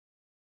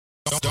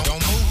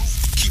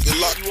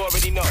you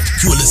already know.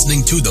 You're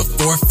listening to the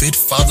Forfeit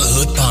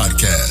Fatherhood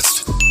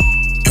Podcast.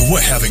 And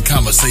we're having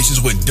conversations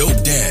with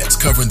dope dads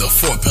covering the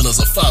 4 pillars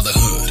of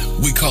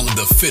fatherhood. We call it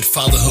the Fit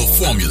Fatherhood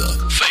Formula.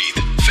 Faith,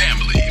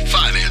 family,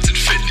 finance, and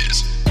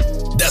fitness.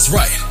 That's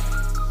right.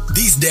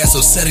 These dads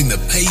are setting the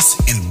pace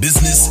in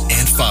business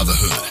and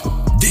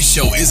fatherhood. This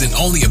show isn't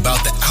only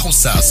about the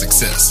outside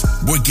success.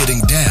 We're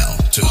getting down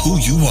to who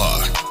you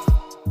are.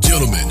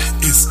 Gentlemen,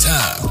 it's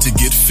time to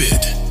get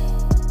fit.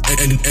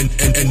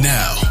 And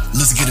now,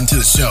 let's get into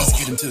the show.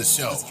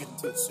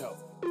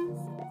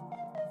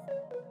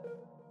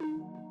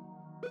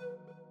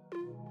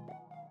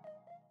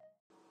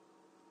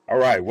 All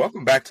right,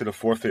 welcome back to the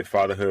Forfeit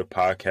Fatherhood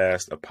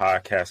Podcast, a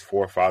podcast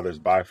for fathers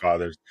by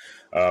fathers,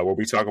 where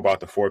we talk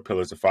about the 4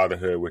 pillars of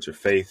fatherhood, which are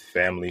faith,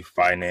 family,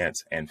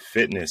 finance, and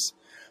fitness.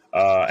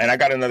 And I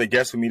got another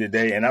guest with me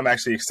today, and I'm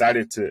actually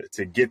excited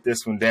to get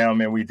this one down,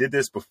 man. We did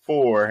this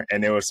before,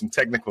 and there was some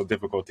technical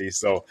difficulties,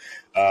 so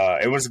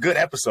it was a good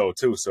episode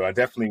too. So I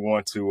definitely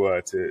want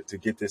to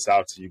get this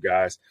out to you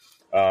guys.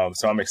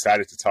 So I'm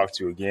excited to talk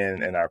to you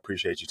again, and I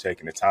appreciate you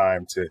taking the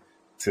time to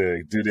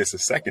do this a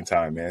second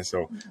time, man.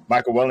 So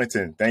Michael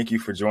Wellington, thank you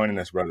for joining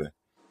us, brother.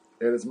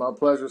 It is my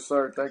pleasure,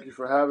 sir. Thank you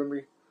for having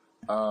me.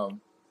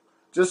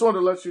 Just wanted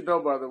to let you know,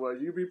 by the way,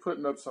 you be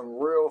putting up some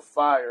real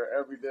fire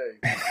every day.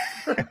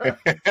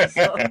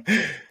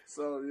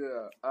 so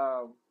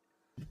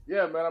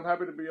yeah, man, I'm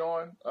happy to be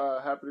on.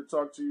 Happy to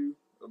talk to you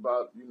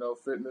about,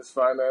 fitness,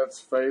 finance,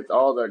 faith,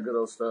 all that good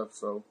old stuff.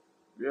 So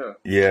yeah.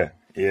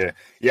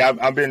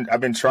 I've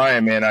been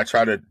trying, man. I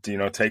try to,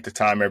 take the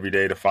time every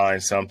day to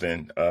find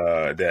something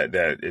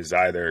that is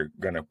either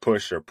going to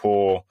push or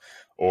pull,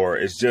 or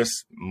it's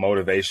just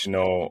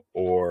motivational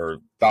or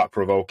thought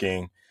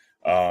provoking.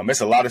 It's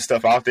a lot of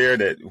stuff out there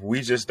that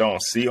we just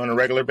don't see on a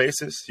regular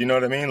basis. You know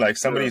what I mean? Like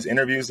some of these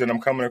interviews that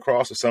I'm coming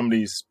across, or some of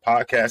these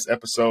podcast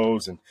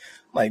episodes, and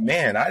I'm like,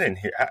 man, I didn't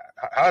hear.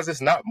 How is this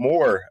not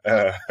more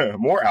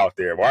out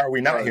there? Why are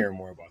we not hearing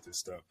more about this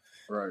stuff?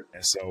 Right.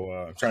 And so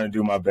I'm trying to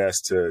do my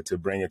best to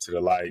bring it to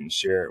the light and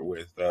share it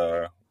with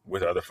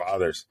other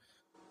fathers.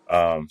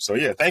 So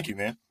yeah, thank you,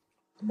 man.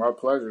 My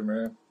pleasure,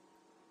 man.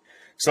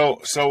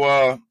 So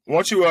why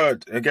don't you, I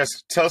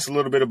guess, tell us a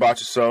little bit about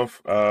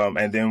yourself,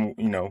 and then,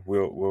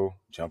 we'll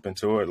jump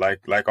into it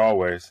like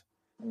always.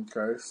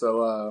 Okay.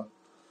 So,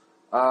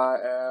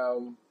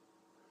 I'm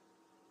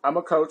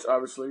a coach,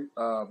 obviously.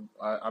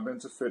 I'm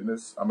into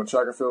fitness. I'm a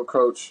track and field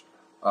coach.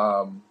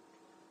 I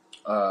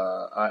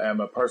am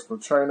a personal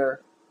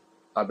trainer.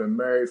 I've been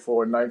married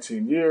for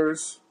 19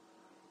 years.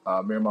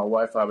 Me and my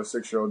wife, I have a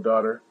 6-year-old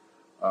daughter,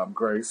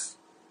 Grace.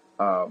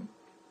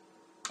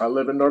 I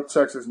live in North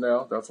Texas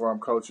now. That's where I'm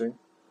coaching.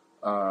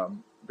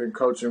 Been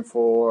coaching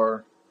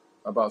for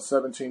about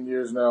 17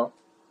 years now.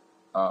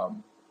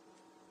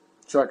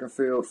 Track and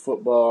field,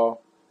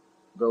 football,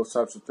 those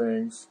types of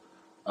things.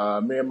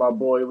 Me and my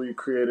boy, we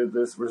created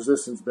this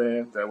resistance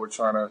band that we're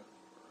trying to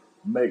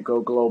make go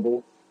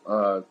global,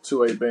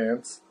 2-8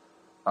 bands.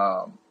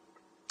 I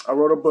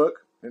wrote a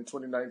book in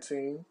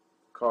 2019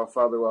 called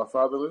Father While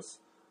Fatherless,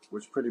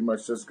 which pretty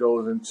much just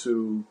goes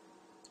into,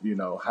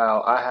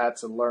 how I had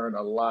to learn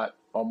a lot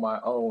on my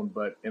own,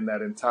 but in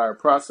that entire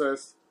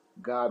process,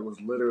 God was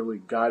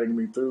literally guiding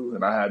me through,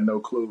 and I had no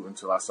clue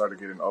until I started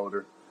getting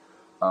older.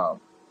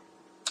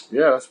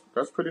 That's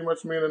pretty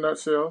much me in a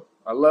nutshell.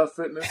 I love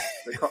fitness.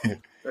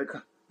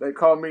 They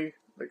call me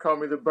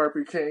the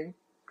Burpee King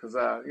because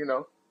I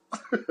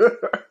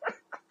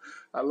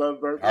love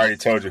burpees. I already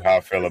told you how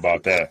I feel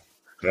about that.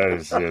 That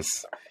is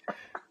just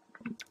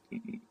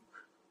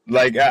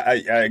like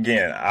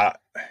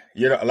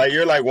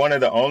you're like one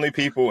of the only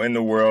people in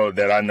the world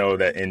that I know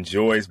that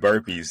enjoys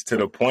burpees, to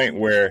the point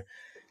where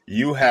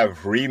you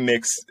have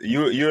remixed.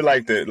 You're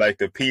like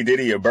the P.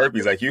 Diddy of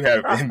burpees. Like you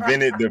have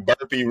invented the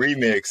burpee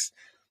remix,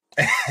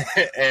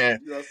 and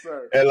yes,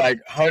 sir. And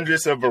like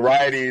hundreds of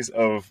varieties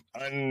of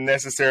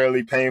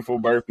unnecessarily painful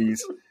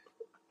burpees.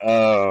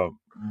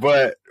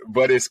 But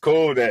it's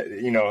cool that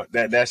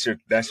that's your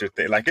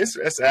thing. Like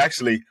it's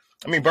actually.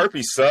 I mean,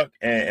 burpees suck,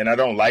 and I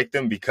don't like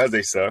them because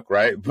they suck,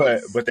 right?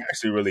 But they're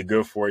actually really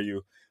good for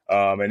you.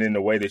 And in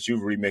the way that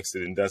you've remixed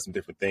it and done some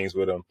different things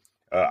with them,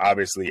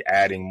 obviously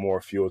adding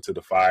more fuel to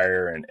the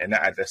fire, and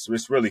that's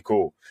it's really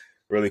cool,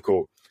 really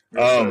cool.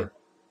 Yes,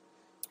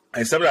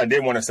 and something I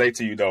did want to say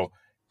to you though,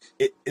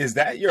 is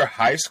that your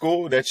high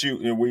school that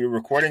were you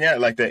recording at,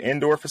 like the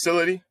indoor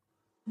facility?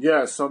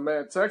 Yeah. So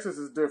man, Texas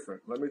is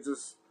different.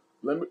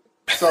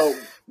 So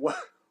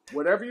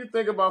whatever you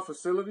think about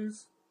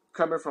facilities,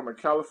 coming from a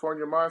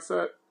California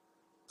mindset,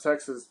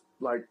 Texas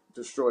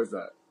destroys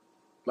that.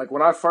 Like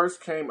when I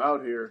first came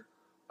out here,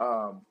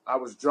 I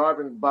was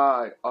driving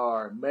by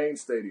our main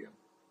stadium,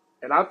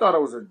 and I thought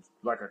it was a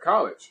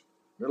college.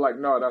 They're like,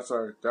 no, that's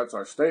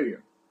our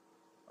stadium.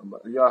 I'm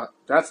like, yeah,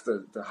 that's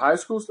the high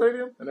school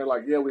stadium, and they're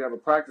like, yeah, we have a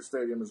practice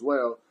stadium as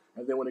well.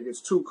 And then when it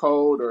gets too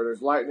cold or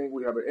there's lightning,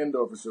 we have an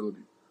indoor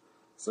facility.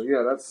 So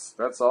yeah,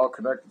 that's all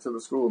connected to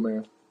the school,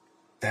 man.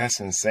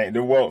 That's insane.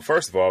 Well,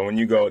 first of all, when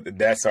you go,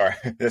 that's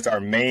our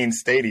main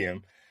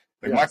stadium.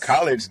 Like my Yes.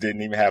 college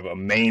didn't even have a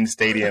main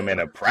stadium and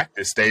a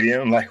practice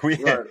stadium. Like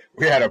Right.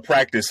 we had a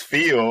practice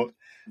field,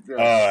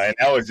 Yes. and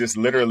that was just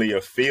literally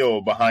a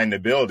field behind the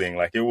building.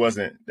 Like it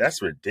wasn't.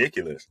 That's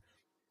ridiculous.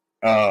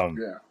 Um,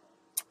 Yeah.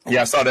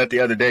 yeah, I saw that the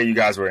other day. You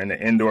guys were in the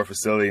indoor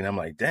facility, and I'm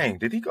like, dang,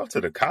 did he go to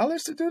the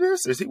college to do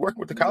this? Is he working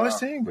with the college Wow.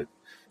 team? But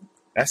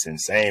that's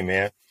insane,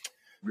 man.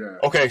 Yeah.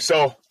 Okay,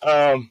 so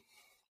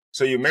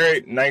so you're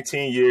married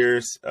 19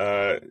 years,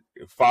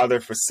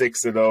 father for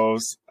 6 of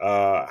those.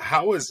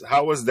 How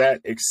was that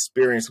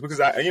experience?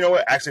 Because you know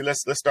what? Actually,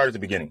 let's start at the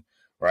beginning,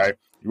 right?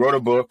 You wrote a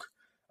book,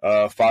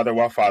 Father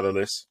While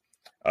Fatherless,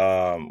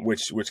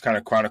 which kind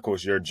of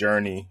chronicles your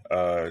journey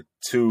to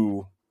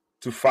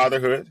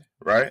fatherhood,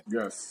 right?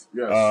 Yes.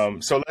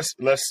 Yes. So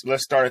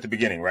let's start at the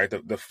beginning, right?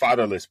 The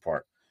fatherless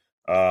part.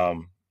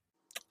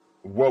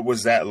 What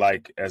was that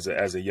like as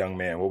a young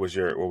man? What was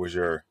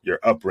your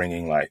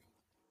upbringing like?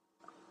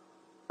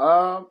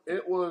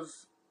 It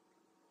was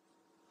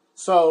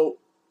so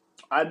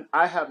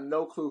I have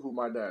no clue who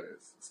my dad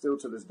is still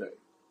to this day.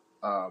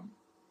 Um,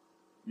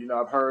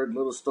 I've heard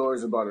little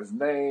stories about his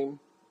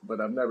name,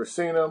 but I've never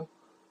seen him.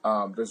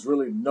 There's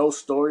really no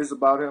stories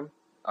about him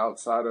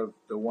outside of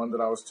the one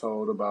that I was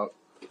told about.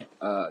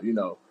 You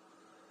know,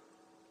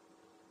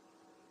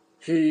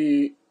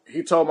 he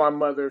told my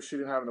mother if she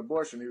didn't have an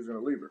abortion, he was going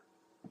to leave her.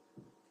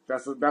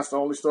 That's the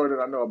only story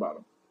that I know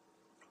about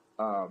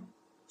him.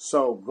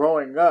 So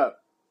growing up,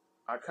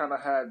 I kind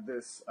of had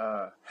this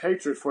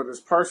hatred for this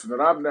person that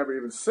I've never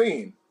even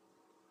seen.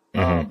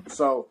 Mm-hmm.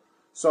 So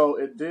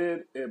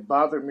it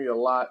bothered me a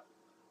lot.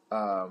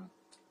 There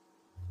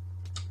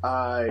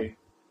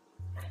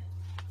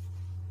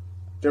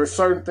were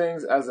certain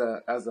things as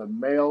a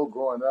male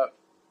growing up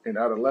in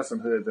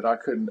adolescenthood that I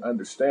couldn't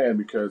understand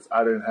because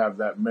I didn't have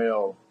that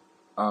male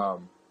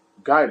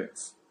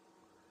guidance.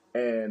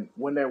 And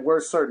when there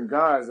were certain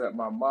guys that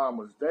my mom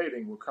was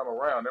dating would come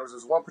around, there was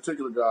this one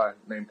particular guy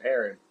named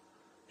Aaron.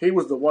 He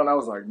was the one I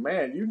was like,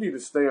 man, you need to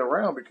stay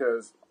around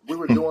because we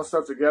were doing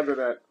stuff together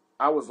that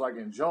I was like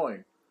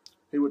enjoying.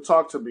 He would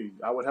talk to me.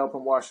 I would help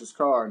him wash his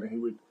car, and he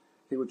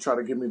would try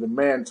to give me the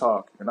man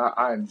talk, and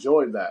I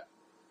enjoyed that.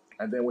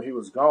 And then when he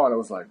was gone, I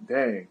was like,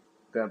 dang,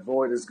 that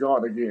void is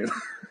gone again.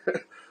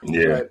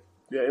 Yeah. But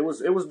yeah, it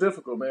was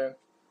difficult, man.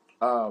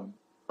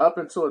 Up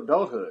until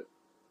adulthood.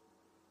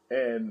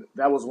 And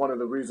that was one of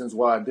the reasons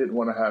why I didn't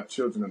want to have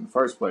children in the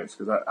first place,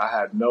 because I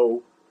had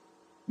no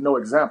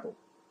example.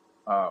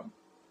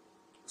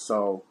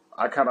 So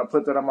I kind of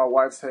put that on my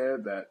wife's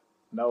head that,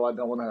 no, I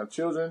don't want to have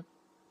children.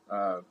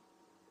 A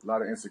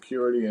lot of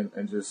insecurity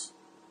and just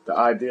the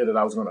idea that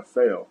I was going to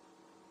fail.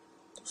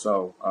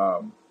 So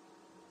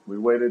we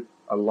waited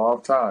a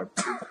long time,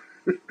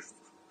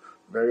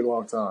 very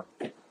long time.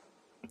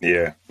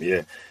 Yeah.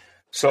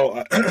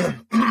 So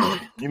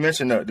you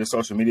mentioned the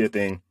social media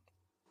thing.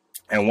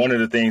 And one of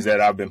the things that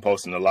I've been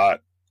posting a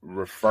lot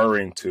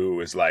referring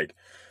to is like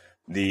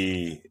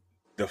the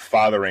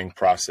fathering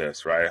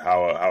process, right?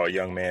 How a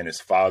young man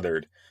is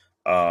fathered,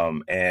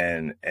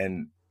 and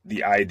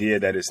the idea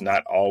that it's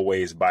not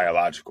always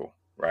biological,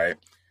 right?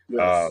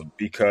 Yes.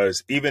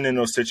 Because even in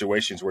those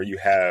situations where you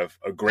have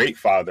a great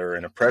father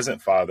and a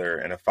present father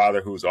and a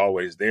father who's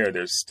always there,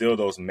 there's still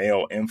those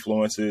male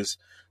influences,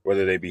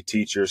 whether they be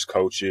teachers,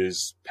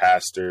 coaches,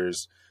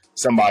 pastors,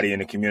 somebody in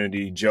the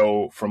community,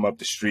 Joe from up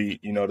the street,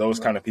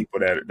 those kind of people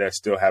that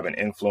still have an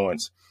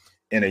influence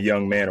in a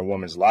young man or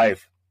woman's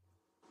life.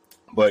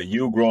 But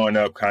you growing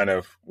up kind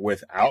of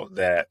without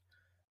that,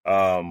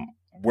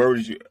 where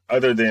did you,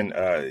 other than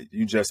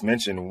you just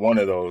mentioned one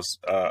of those,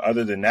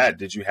 other than that,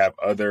 did you have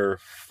other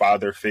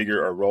father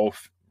figure or role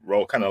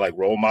kind of like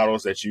role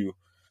models that you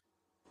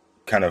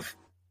kind of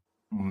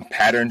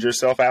patterned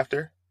yourself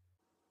after?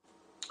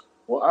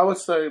 Well, I would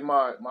say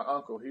my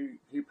uncle,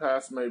 he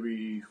passed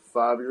maybe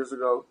 5 years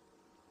ago.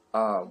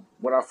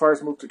 When I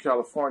first moved to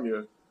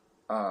California,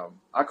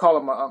 I call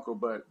him my uncle,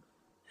 but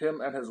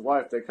him and his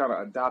wife, they kind of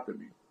adopted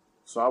me.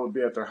 So I would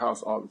be at their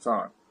house all the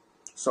time.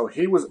 So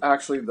he was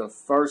actually the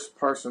first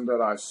person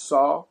that I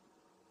saw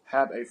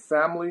have a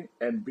family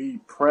and be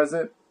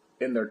present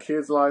in their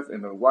kid's life,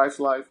 in their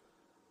wife's life.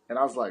 And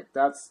I was like,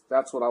 that's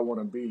what I want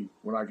to be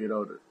when I get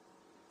older.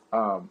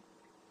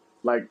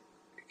 Like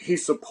he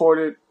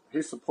supported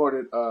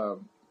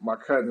my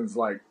cousins.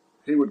 Like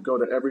he would go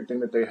to everything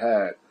that they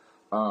had.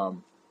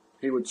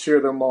 He would cheer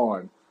them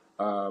on.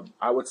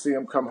 I would see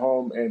him come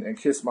home and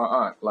kiss my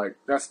aunt. Like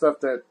that's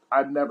stuff that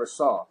I never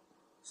saw.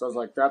 So I was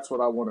like, that's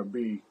what I want to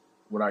be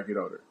when I get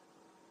older.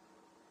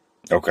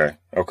 Okay.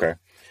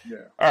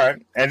 Yeah. All right.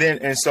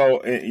 And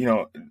so,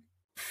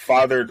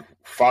 father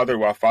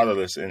while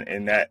fatherless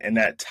in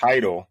that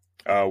title,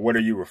 what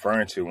are you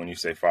referring to when you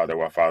say father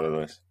while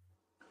fatherless?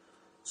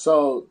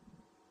 So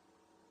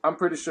I'm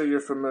pretty sure you're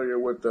familiar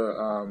with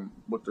the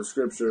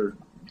scripture,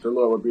 the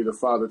Lord would be the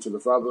father to the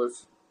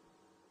fatherless.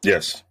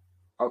 Yes.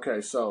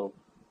 Okay. So,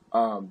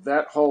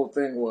 that whole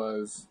thing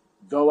was,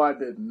 though I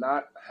did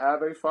not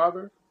have a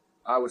father,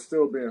 I was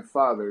still being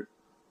fathered.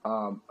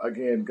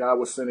 Again, God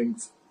was sending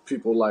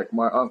people like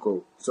my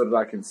uncle so that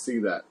I can see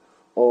that,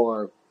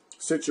 or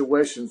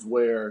situations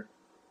where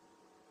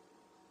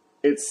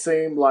it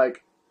seemed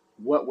like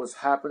what was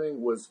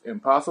happening was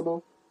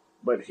impossible,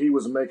 but he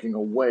was making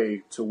a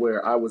way to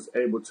where I was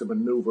able to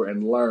maneuver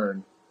and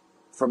learn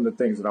from the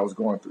things that I was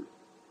going through.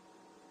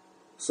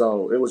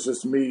 So it was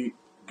just me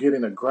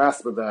getting a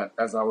grasp of that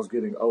as I was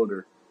getting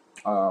older.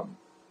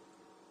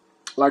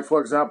 Like,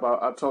 for example,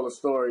 I told a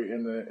story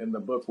in the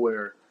book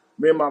where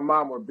me and my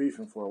mom were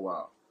beefing for a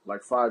while,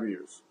 like 5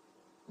 years.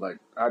 Like,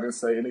 I didn't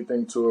say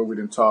anything to her. We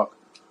didn't talk.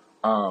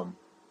 And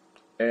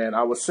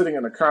I was sitting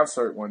in a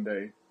concert one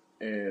day,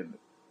 and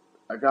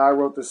a guy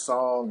wrote this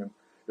song, and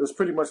it was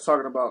pretty much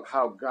talking about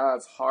how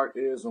God's heart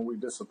is when we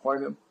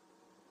disappoint him.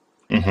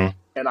 Mm-hmm.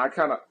 And I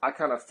kind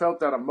of felt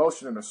that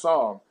emotion in the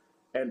song.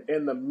 And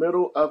in the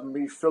middle of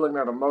me feeling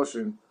that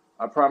emotion,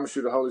 I promise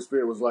you the Holy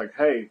Spirit was like,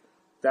 hey,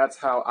 that's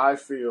how I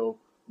feel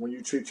when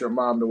you treat your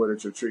mom the way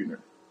that you're treating her.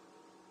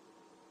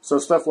 So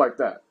stuff like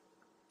that.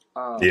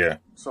 Yeah.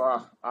 So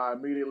I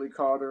immediately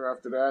called her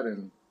after that,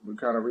 and we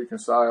kind of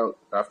reconciled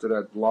after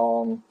that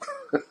long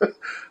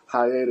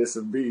hiatus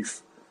of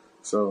beef.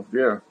 So,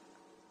 yeah.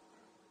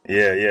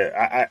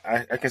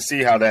 Yeah. I can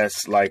see how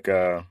that's like,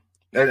 I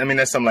mean,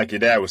 that's something like your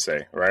dad would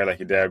say, right? Like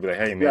your dad would be like,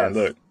 hey, man, Yes.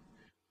 look.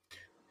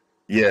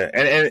 Yeah.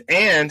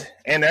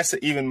 And that's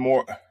even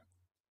more,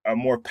 a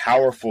more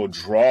powerful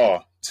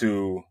draw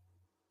to,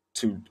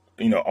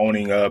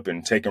 owning up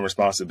and taking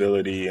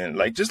responsibility, and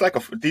like, just like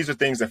these are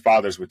things that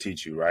fathers would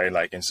teach you, right?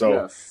 Like, and so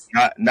Yes.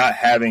 not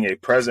having a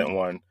present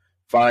one,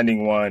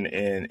 finding one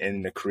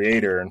in the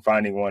Creator, and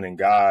finding one in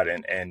God,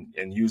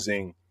 and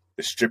using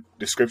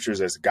the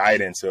scriptures as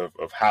guidance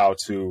of how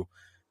to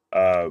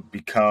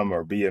become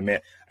or be a man.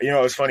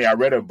 It's funny. I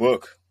read a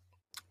book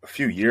a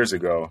few years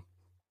ago.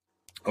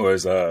 It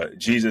was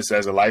Jesus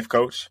as a life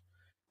coach,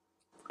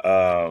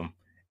 and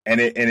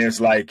it's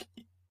like,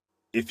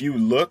 if you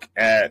look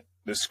at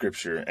the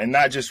scripture and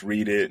not just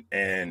read it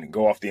and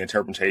go off the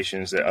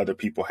interpretations that other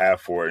people have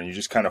for it, and you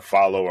just kind of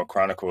follow or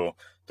chronicle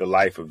the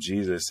life of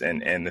Jesus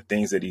and the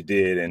things that he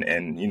did,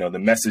 and the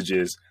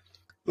messages,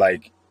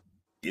 like,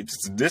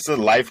 this is a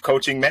life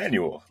coaching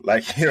manual.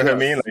 Like, what I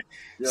mean? Like,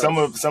 Yes. some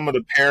of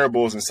the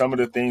parables and some of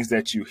the things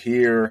that you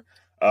hear,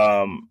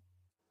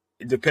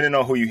 depending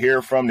on who you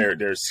hear from,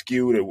 they're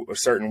skewed a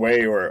certain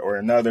way or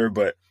another.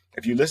 But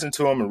if you listen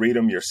to them and read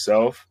them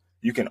yourself,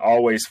 you can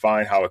always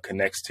find how it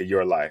connects to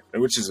your life,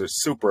 which is a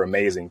super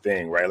amazing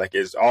thing, right? Like,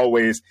 it's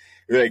always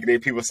like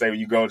people say when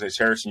you go to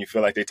church and you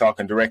feel like they're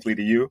talking directly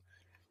to you,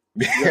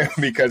 Yes.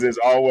 because it's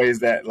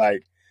always that,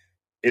 like,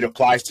 it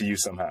applies to you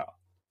somehow,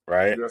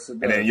 right? Yes, it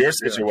And in does. your Yeah.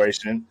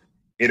 situation,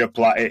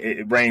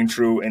 it rang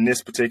true in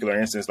this particular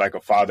instance, like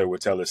a father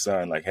would tell his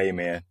son, like, hey,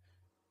 man,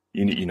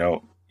 you need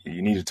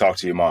to talk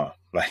to your mom.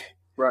 Like,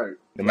 Right.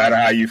 no matter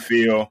how you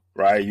feel,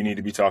 right, you need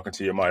to be talking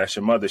to your mom. That's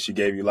your mother. She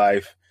gave you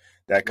life,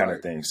 that kind of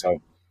Right. thing.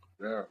 So,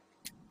 Yeah.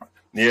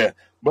 yeah.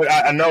 But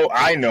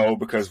I know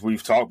because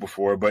we've talked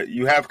before, but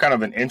you have kind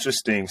of an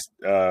interesting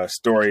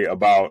story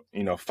about,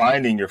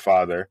 finding your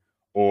father,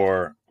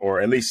 or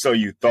at least so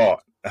you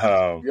thought.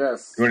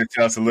 Yes. You want to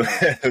tell us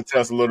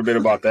a little bit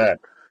about that?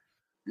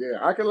 Yeah.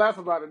 I can laugh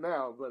about it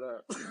now,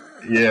 but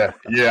Yeah,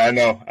 I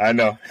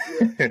know.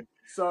 Yeah.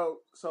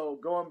 So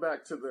going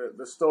back to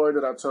the story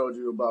that I told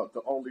you about,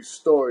 the only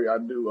story I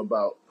knew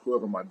about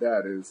whoever my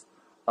dad is.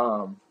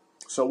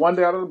 So one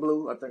day out of the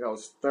blue, I think I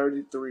was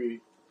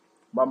 33,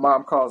 my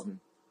mom calls me.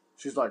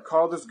 She's like,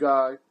 call this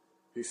guy.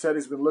 He said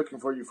he's been looking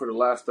for you for the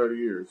last 30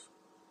 years.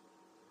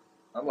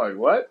 I'm like,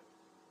 what?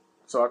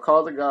 So I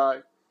called the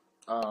guy.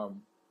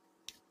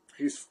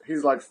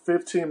 He's like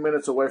 15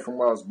 minutes away from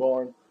where I was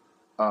born,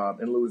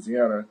 in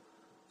Louisiana.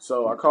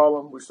 So I call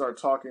him. We start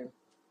talking.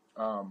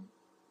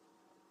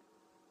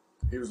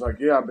 He was like,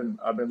 yeah,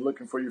 I've been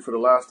looking for you for the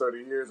last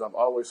 30 years. I've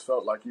always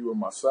felt like you were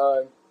my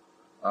son.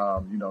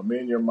 Me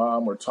and your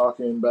mom were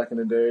talking back in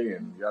the day,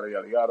 and yada,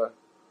 yada, yada.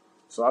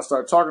 So I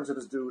started talking to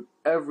this dude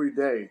every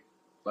day,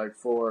 like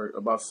for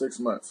about 6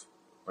 months.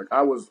 Like,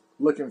 I was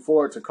looking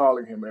forward to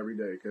calling him every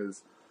day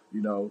because,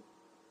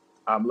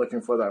 I'm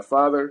looking for that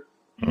father.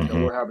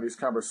 Mm-hmm. We're having these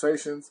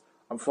conversations.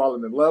 I'm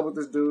falling in love with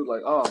this dude.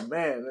 Like, oh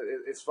man,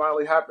 it's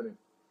finally happening.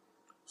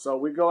 So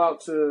we go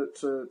out to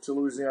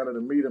Louisiana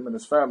to meet him and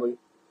his family.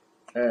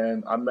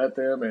 And I met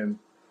them, and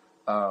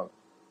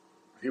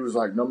he was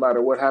like, no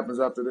matter what happens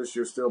after this,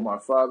 you're still my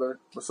father.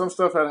 But some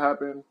stuff had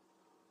happened.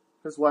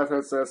 His wife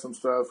had said some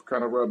stuff,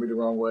 kind of rubbed me the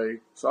wrong way.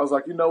 So I was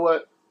like, you know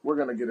what? We're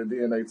going to get a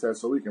DNA test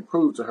so we can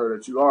prove to her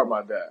that you are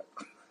my dad.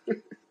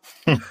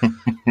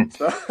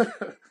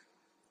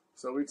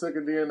 So we took a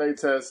DNA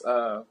test,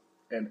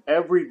 and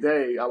every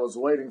day I was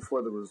waiting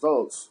for the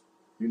results.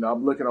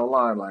 I'm looking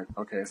online like,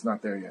 okay, it's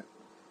not there yet.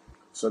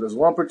 So there's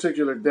one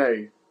particular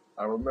day,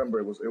 I remember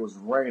it was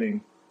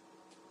raining,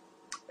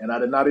 and I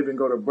did not even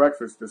go to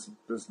breakfast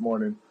this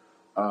morning.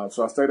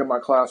 So I stayed in my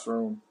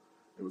classroom.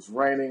 It was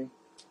raining.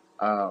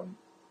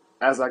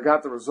 As I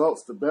got the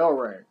results, the bell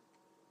rang,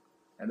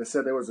 and it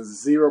said there was a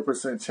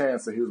 0%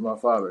 chance that he was my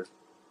father.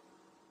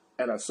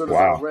 And as soon as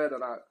Wow. I read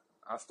it,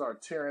 I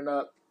started tearing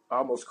up. I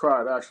almost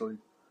cried, actually,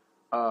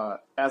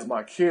 as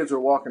my kids were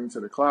walking into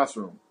the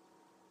classroom.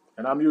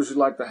 And I'm usually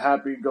like the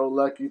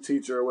happy-go-lucky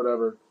teacher or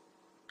whatever.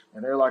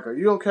 And they're like, "Are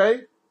you okay?"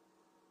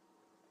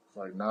 It's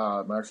like, "Nah,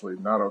 I'm actually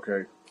not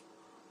okay."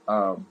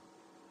 Um,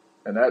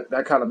 and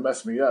that kind of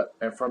messed me up.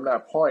 And from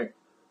that point,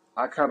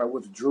 I kind of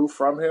withdrew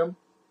from him.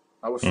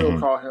 I would still Hmm.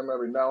 call him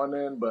every now and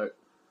then, but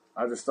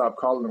I just stopped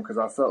calling him because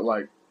I felt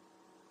like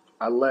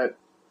I let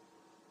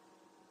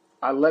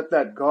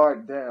that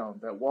guard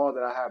down, that wall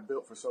that I had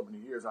built for so many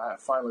years. I had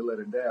finally let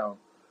it down,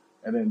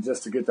 and then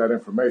just to get that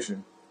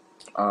information.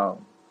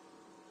 Um,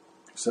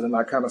 so then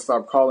I kind of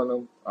stopped calling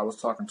him. I was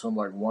talking to him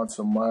like once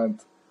a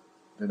month.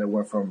 Then it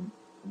went from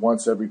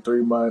once every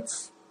 3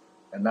 months,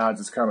 and now I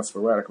just kind of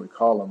sporadically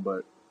call him.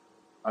 But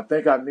I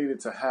think I needed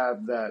to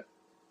have that.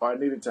 I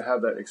needed to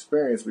have that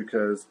experience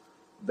because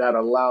that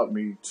allowed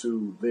me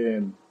to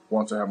then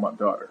want to have my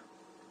daughter.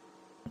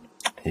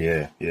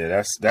 Yeah,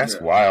 that's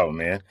Yeah, wild,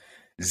 man.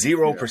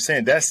 Zero yeah,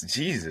 percent. That's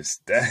Jesus.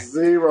 That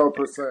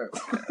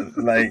 0%.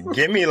 like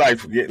give me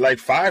like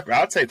five.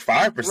 I'll take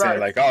 5%. Right,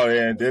 Like, oh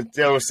yeah,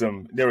 there was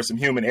some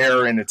human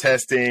error in the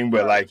testing,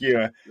 but right, like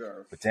yeah, yes.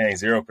 but dang,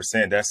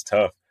 0%. That's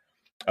tough.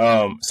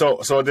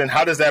 So then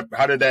how did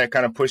that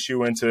kind of push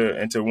you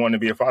into wanting to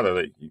be a father?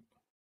 Like,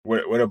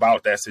 what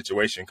about that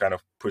situation kind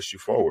of pushed you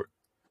forward?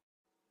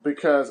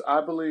 Because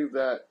I believe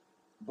that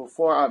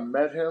before I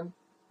met him,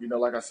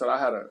 like I said, I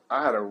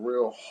had a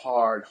real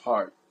hard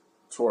heart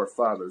toward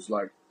fathers.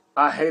 Like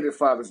I hated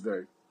Father's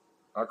Day.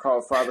 I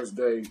called Father's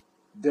Day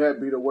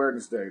Deadbeat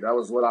Awareness Day. That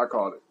was what I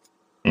called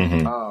it.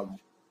 Hmm. Um,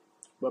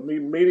 but me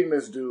meeting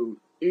this dude,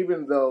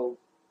 even though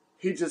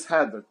he just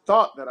had the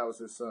thought that I was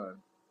his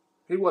son,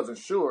 he wasn't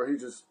sure. He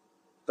just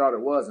thought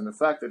it was, and the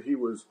fact that he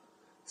was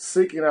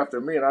seeking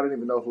after me and I didn't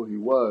even know who he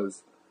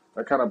was,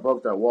 that kind of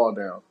broke that wall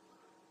down.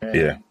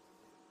 Yeah, And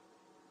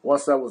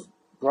once that was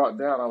brought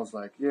down, I was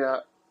like, yeah,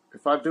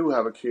 if I do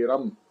have a kid,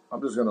 I'm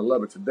just gonna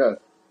love it to death.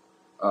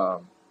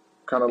 Um,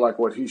 kind of like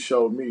what he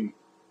showed me,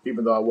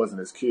 even though I wasn't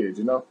his kid.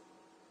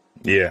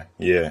 yeah.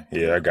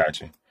 I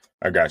got you.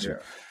 Yeah.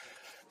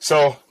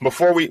 So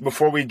before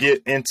we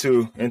get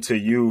into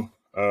you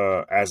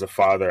as a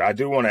father, I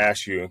do want to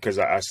ask you because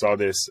I saw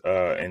this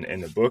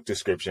in the book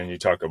description. You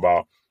talk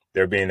about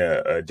there being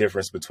a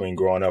difference between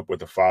growing up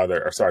with a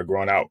father, or sorry,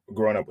 growing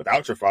up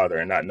without your father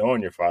and not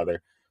knowing your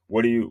father.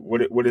 What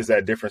is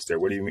that difference there?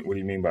 What do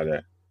you mean by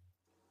that?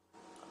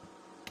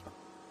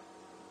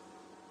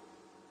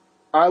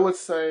 I would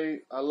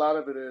say a lot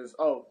of it is.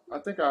 Oh, I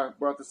think I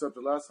brought this up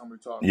the last time we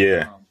talked.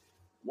 Yeah.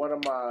 One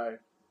of my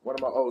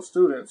old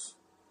students,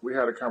 we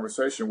had a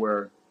conversation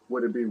where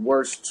would it be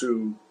worse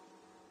to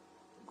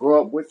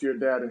grow up with your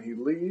dad and he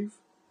leave?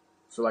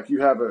 So like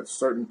you have a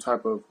certain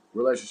type of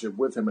relationship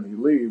with him and he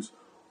leaves,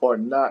 or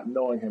not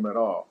knowing him at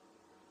all.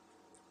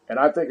 And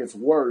I think it's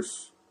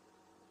worse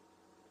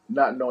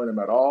not knowing him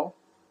at all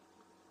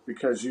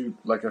because you,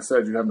 like I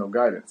said, you have no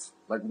guidance.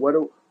 Like what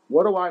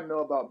do I know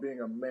about being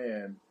a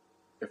man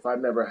if I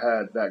never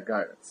had that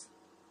guidance?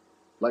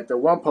 Like the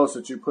one post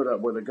that you put up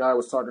where the guy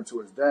was talking to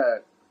his dad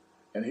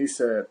and he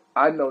said,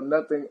 "I know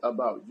nothing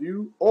about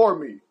you or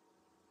me.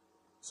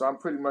 So I'm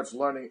pretty much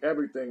learning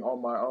everything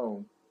on my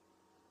own,"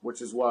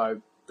 which is why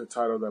the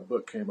title of that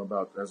book came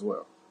about as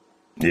well.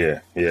 Yeah,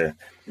 yeah,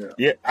 Yeah.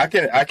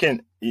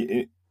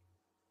 yeah.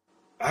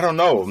 I don't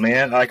know,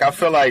 man. Like I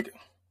feel like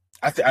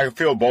I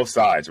feel both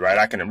sides, right?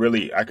 I can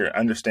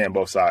understand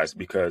both sides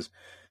because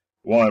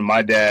one,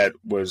 my dad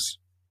was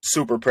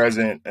super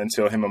present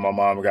until him and my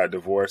mom got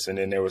divorced, and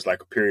then there was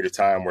like a period of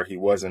time where he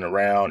wasn't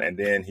around, and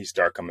then he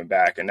started coming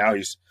back, and now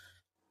he's,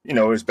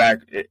 it's back.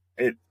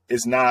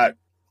 It's not.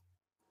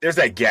 There's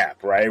that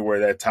gap, right? Where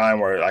that time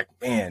where like,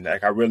 man,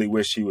 like I really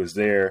wish he was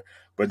there,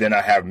 but then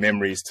I have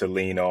memories to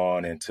lean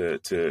on and to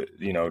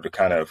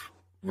kind of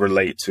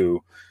relate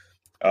to.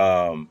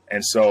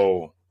 And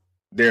so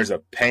there's a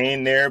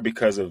pain there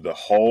because of the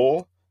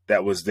hole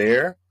that was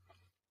there.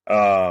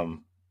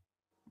 Um,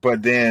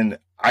 but then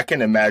I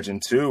can imagine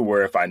too,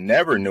 where if I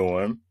never knew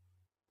him,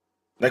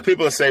 like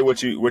people say,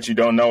 what you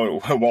don't know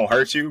it won't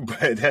hurt you,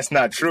 but that's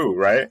not true,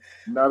 right?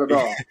 Not at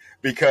all.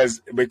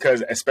 because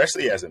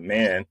especially as a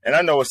man, and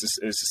I know it's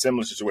a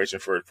similar situation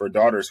for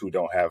daughters who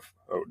don't have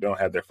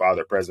their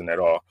father present at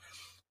all.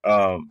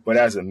 But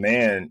as a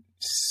man,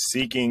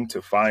 seeking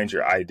to find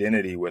your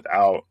identity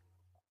without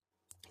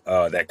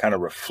that kind of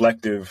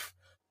reflective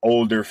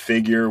older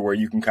figure where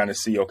you can kind of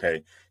see,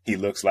 okay, he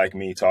looks like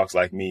me, talks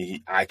like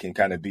me. I can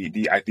kind of be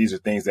these are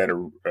things that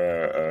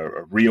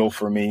are real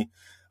for me.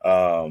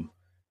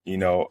 You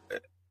know,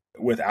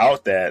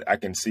 without that, I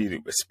can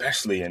see,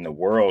 especially in the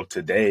world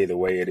today, the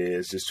way it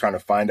is, just trying to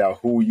find out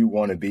who you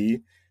want to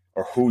be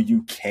or who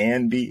you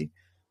can be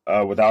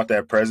without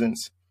that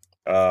presence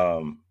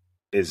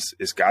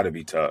it's got to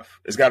be tough.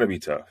 It's got to be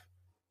tough.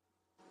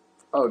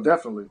 Oh,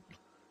 definitely.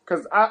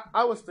 Because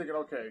I was thinking,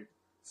 okay,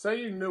 say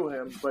you knew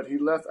him, but he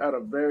left at a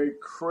very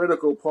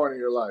critical point in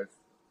your life.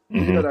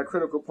 Hmm. That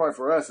critical point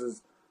for us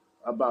is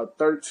about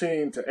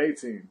 13 to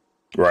 18.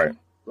 Right.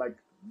 Like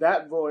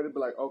that void, it'd be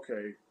like,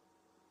 okay,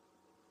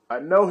 I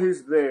know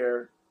he's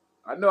there.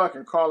 I know I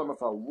can call him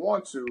if I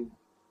want to,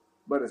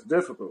 but it's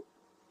difficult.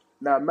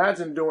 Now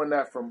imagine doing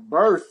that from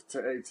birth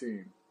to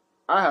 18.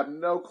 I have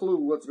no clue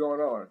what's going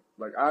on.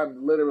 Like,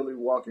 I'm literally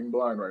walking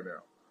blind right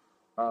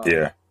now.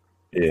 Yeah.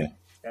 Yeah.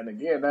 And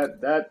again,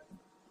 that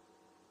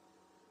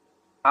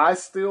I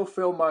still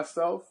feel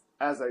myself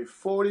as a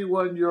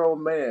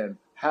 41-year-old man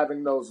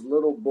having those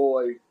little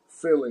boy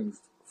feelings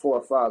for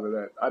a father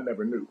that I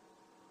never knew.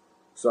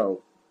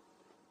 So,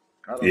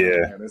 I don't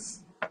know, man.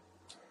 It's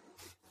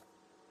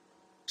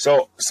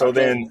So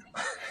then,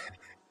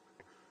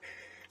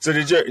 so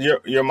did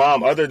your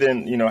mom, other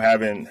than, you know,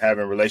 having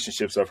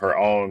relationships of her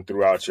own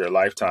throughout your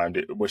lifetime,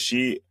 did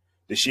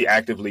she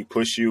actively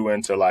push you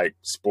into like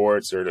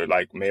sports or to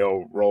like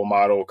male role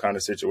model kind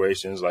of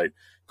situations, like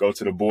go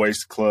to the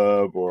boys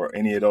club or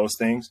any of those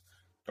things?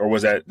 Or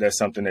was that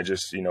something that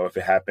just, you know, if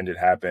it happened, it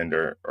happened,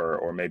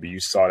 or maybe you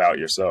sought out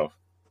yourself?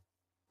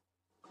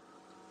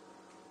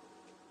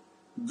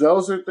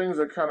 Those are things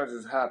that kind of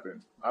just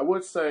happen. I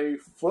would say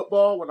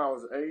football, when I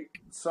was 8,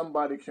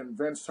 somebody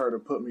convinced her to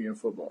put me in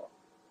football.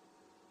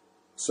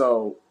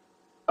 So,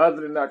 other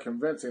than that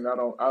convincing,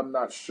 I'm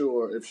not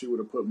sure if she would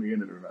have put me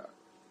in it or not.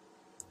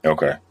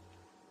 Okay.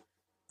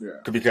 Yeah.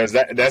 Because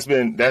that's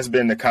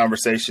been the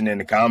conversation in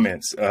the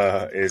comments.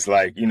 Is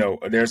like, you know,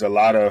 there's a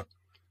lot of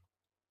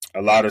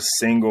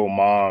single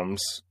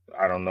moms.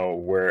 I don't know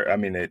where. I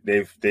mean,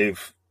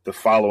 they've the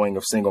following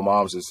of single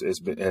moms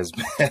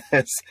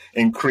has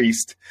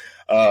increased.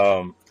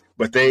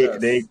 But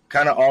they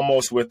kind of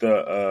almost with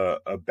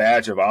a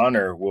badge of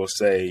honor will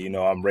say, you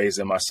know, I'm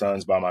raising my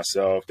sons by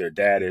myself. Their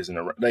dad isn't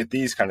around, like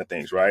these kind of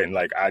things, right? And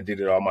like, I did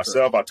it all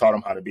myself. I taught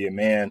them how to be a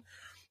man.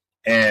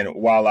 And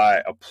while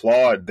I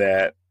applaud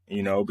that,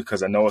 you know,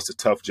 because I know it's a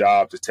tough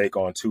job to take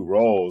on 2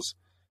 roles,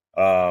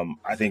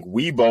 I think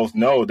we both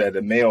know that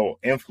the male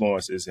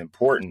influence is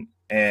important.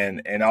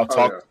 And I'll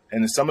talk,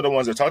 and some of the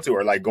ones I talk to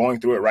are like going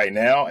through it right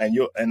now.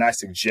 And I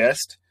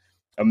suggest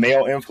a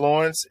male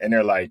influence, and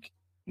they're like,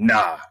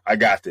 nah, I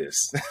got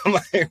this. I'm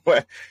like,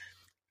 what?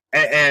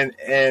 And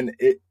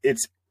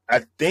it's,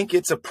 I think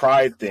it's a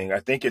pride thing. I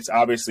think it's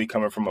obviously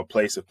coming from a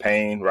place of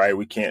pain, right?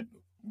 We can't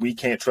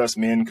trust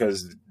men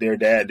because their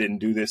dad didn't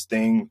do this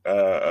thing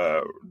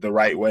the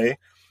right way.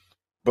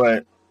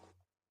 But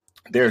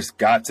there's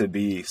got to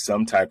be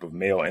some type of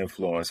male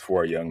influence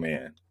for a young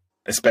man,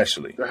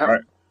 especially.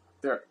 Right?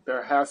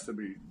 There has to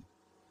be.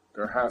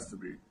 There has to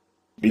be.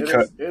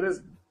 Because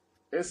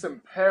it's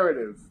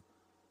imperative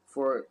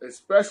for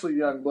especially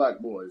young black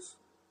boys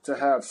to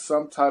have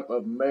some type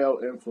of male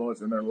influence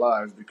in their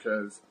lives,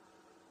 because,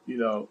 you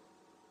know,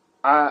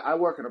 I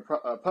work in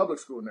a public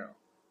school now,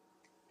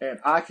 and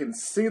I can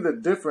see the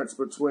difference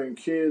between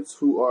kids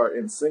who are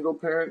in single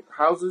parent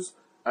houses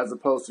as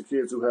opposed to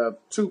kids who have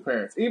 2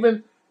 parents.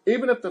 Even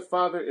if the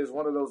father is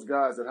one of those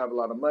guys that have a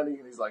lot of money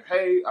and he's like,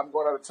 hey, I'm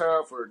going out of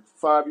town for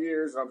 5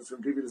 years and I'm just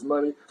going to give you this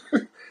money.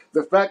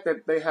 The fact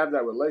that they have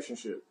that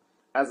relationship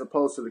as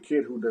opposed to the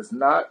kid who does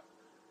not,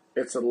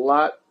 it's a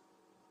lot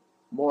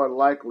more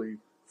likely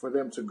for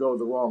them to go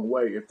the wrong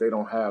way if they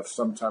don't have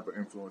some type of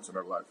influence in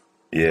their life.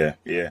 Yeah,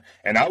 yeah.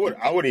 And I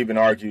would even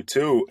argue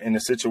too, in a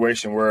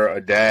situation where a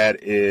dad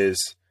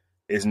is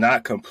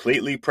not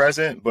completely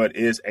present but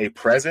is a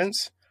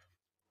presence,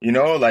 you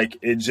know, like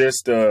it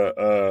just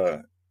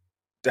to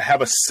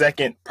have a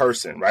second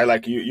person, right?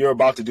 Like you're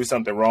about to do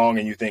something wrong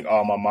and you think,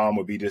 oh, my mom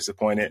would be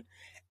disappointed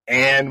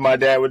and my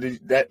dad would do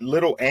that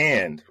little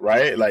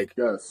right? Like,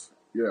 yes.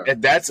 Yeah.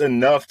 And that's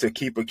enough to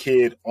keep a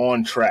kid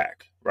on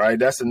track, right?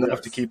 That's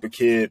enough to keep a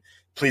kid,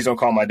 please don't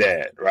call my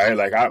dad, right?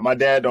 Like my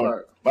dad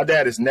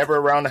is never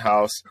around the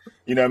house.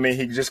 You know what I mean?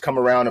 He can just come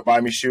around and buy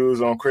me shoes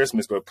on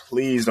Christmas, but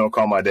please don't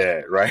call my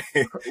dad, right?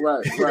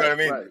 Right. You know what I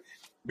mean? Right.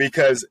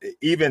 Because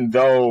even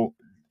though,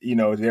 you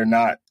know, they're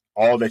not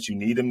all that you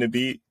need them to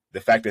be,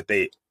 the fact that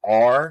they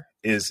are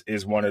is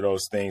one of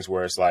those things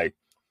where it's like,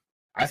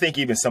 I think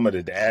even some of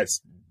the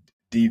dads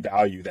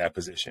devalue that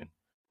position.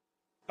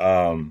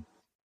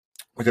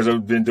 Because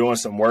I've been doing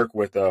some work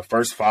with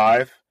First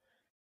Five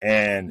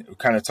and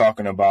kind of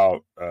talking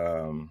about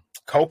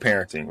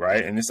co-parenting,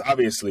 right? And it's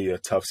obviously a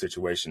tough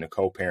situation to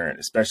co-parent,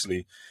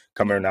 especially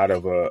coming out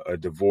of a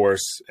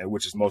divorce,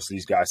 which is most of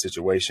these guys'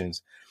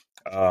 situations.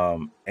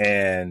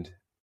 And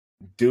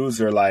dudes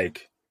are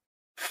like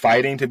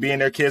fighting to be in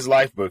their kid's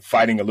life, but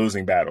fighting a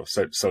losing battle,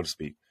 so to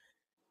speak.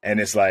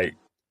 And it's like,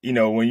 you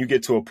know, when you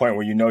get to a point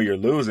where you know you're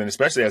losing,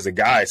 especially as a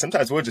guy,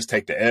 sometimes we'll just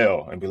take the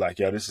L and be like,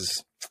 yo, this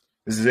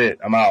is it.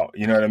 I'm out.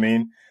 You know what I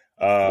mean?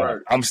 Right.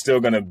 I'm still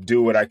going to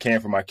do what I can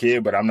for my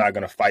kid, but I'm not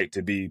going to fight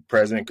to be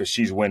present because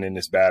she's winning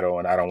this battle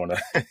and I don't want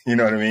to, you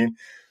know what I mean?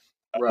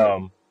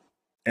 Right.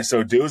 And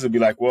so dudes would be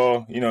like,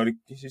 well, you know,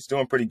 he's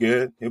doing pretty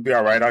good. He'll be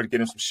all right. I'll get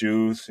him some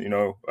shoes, you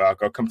know, I'll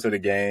come to the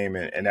game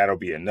and that'll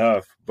be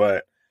enough.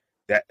 But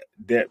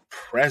that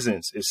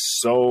presence is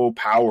so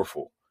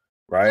powerful,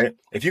 right?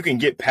 If you can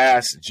get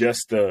past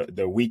just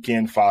the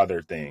weekend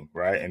father thing,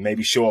 right? And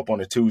maybe show up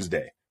on a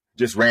Tuesday,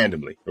 just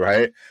randomly,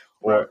 right?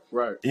 Or,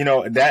 right. You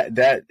know,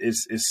 that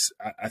is,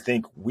 I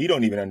think we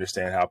don't even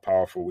understand how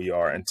powerful we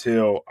are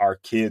until our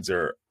kids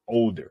are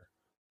older,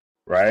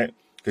 right?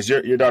 Because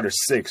your daughter's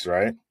 6,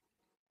 right?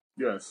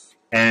 Yes.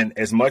 And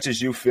as much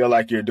as you feel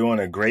like you're doing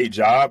a great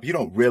job, you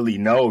don't really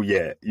know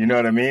yet. You know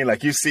what I mean?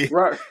 Like you see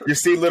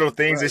little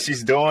things that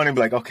she's doing and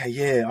be like, okay,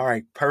 yeah, all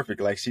right,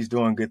 perfect. Like she's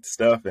doing good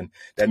stuff. And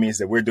that means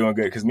that we're doing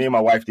good. Because me and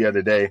my wife the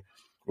other day,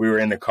 we were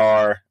in the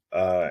car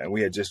and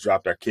we had just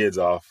dropped our kids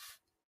off.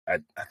 I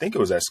think it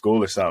was at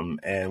school or something.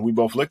 And we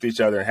both looked at each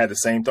other and had the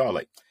same thought,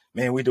 like,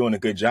 man, we're doing a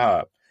good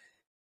job.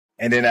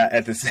 And then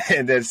at the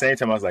same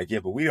time, I was like, yeah,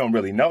 but we don't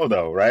really know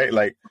though, right?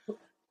 Like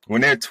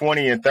when they're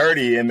 20 and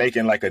 30 and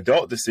making like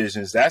adult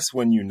decisions, that's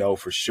when you know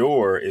for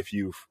sure if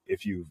you've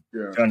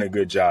done a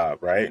good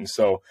job, right? And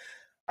so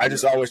I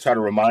just always try to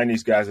remind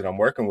these guys that I'm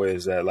working with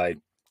is that like,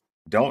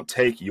 don't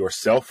take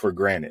yourself for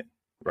granted,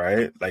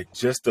 right? Like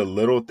just the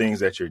little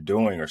things that you're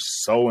doing are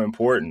so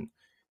important.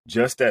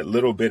 Just that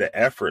little bit of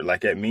effort,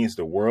 like that means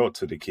the world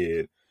to the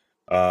kid.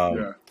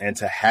 And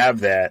to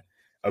have that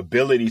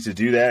ability to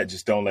do that,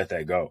 just don't let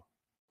that go.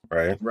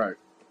 Right. Right.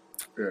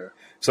 Yeah.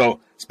 So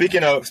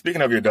speaking of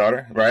your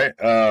daughter, right?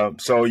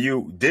 So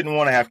you didn't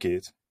want to have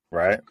kids,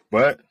 right?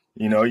 But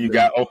you know, you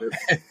got open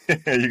to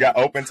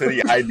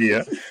the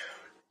idea.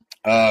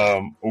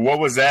 What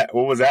was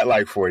that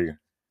like for you?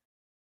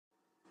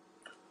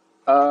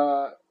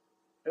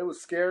 It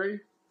was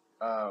scary.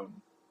 I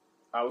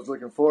was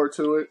looking forward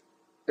to it.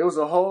 It was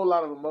a whole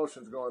lot of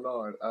emotions going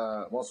on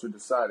once we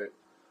decided.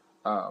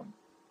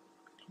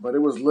 But it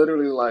was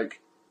literally like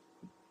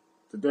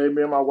the day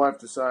me and my wife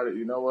decided,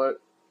 you know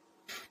what?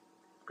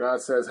 God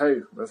says,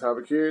 hey, let's have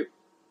a kid.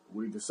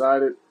 We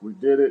decided. We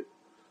did it.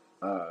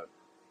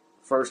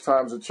 First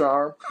time's a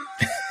charm.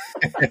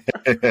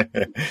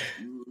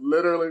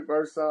 Literally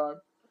first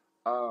time.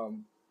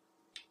 And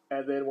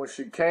then when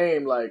she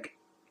came, like,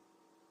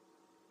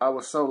 I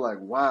was so like,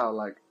 wow,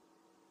 like,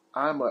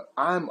 I'm a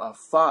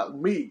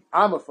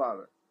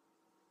father.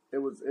 It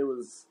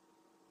was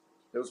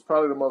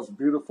probably the most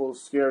beautiful,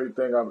 scary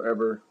thing I've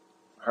ever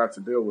had to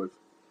deal with.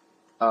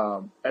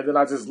 And then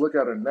I just look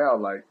at her now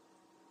like,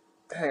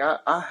 dang,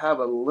 I have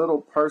a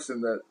little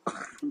person that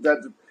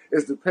that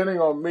is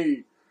depending on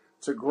me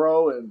to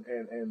grow and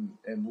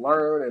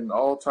learn and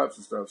all types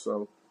of stuff.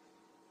 So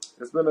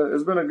it's been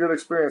a good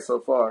experience so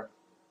far.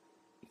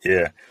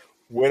 Yeah.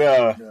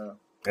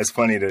 It's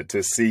funny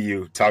to see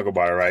you talk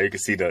about it, right? You can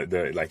see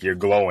the like you're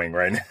glowing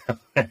right now.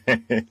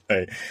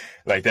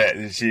 like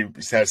that. She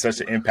has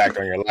such an impact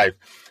on your life.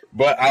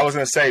 But I was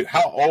going to say,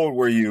 how old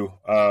were you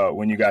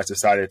when you guys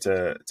decided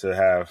to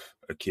have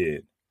a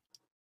kid?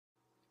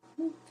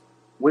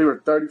 We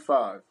were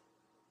 35.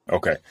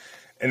 Okay.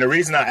 And the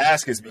reason I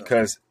ask is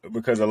because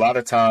a lot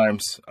of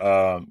times,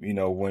 you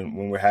know,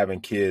 when we're having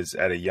kids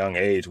at a young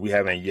age, we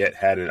haven't yet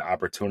had an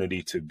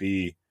opportunity to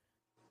be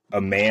a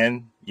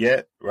man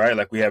yet, right?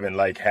 Like we haven't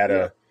like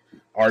had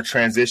our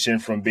transition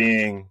from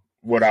being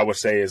what I would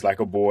say is like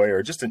a boy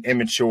or just an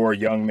immature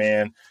young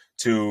man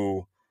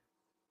to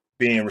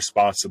being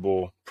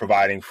responsible,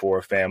 providing for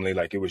a family.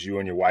 Like it was you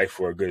and your wife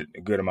for a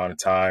good amount of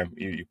time.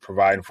 You're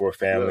providing for a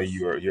family.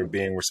 Yes. You're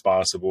being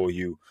responsible.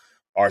 You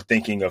are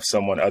thinking of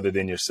someone other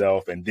than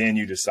yourself. And then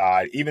you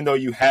decide, even though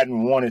you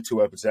hadn't wanted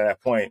to up to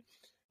that point,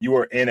 you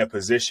were in a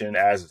position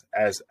as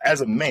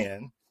a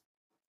man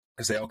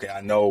to say, okay,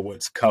 I know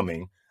what's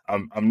coming.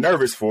 I'm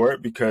nervous for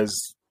it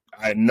because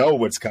I know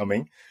what's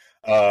coming.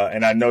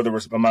 And I know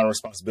the amount of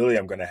responsibility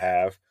I'm going to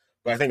have.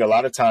 But I think a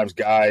lot of times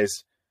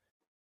guys,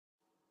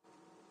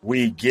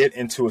 we get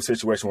into a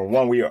situation where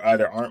one, we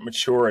either aren't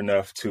mature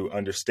enough to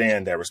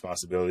understand that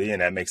responsibility,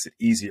 and that makes it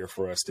easier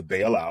for us to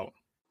bail out,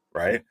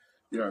 right?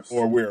 Yes.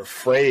 Or we're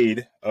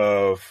afraid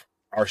of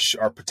our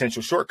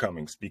potential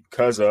shortcomings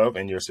because of,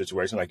 in your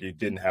situation, like you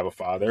didn't have a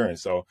father. And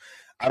so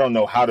I don't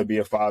know how to be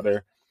a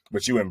father,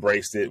 but you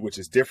embraced it, which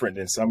is different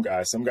than some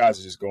guys. Some guys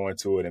are just going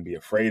to it and be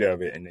afraid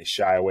of it, and they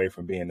shy away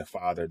from being the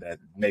father that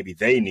maybe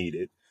they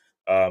needed.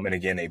 And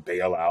again, they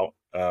bail out,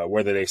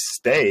 whether they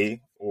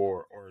stay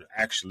or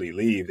actually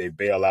leave, they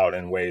bail out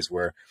in ways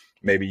where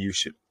maybe you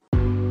should.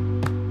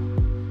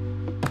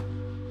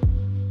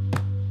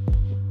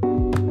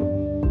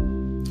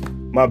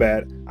 My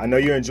bad. I know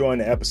you're enjoying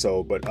the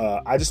episode, but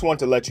I just want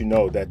to let you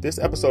know that this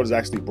episode is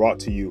actually brought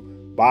to you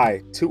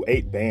by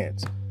 28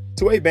 Bands.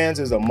 28 Bands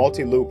is a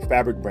multi-loop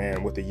fabric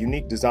brand with a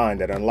unique design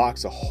that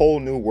unlocks a whole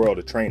new world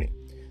of training.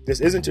 This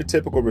isn't your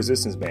typical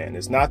resistance band.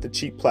 It's not the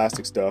cheap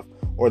plastic stuff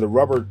or the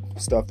rubber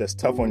stuff that's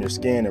tough on your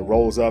skin and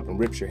rolls up and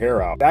rips your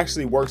hair out. It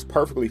actually works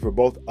perfectly for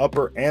both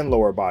upper and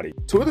lower body.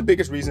 Two of the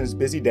biggest reasons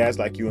busy dads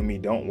like you and me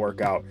don't work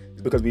out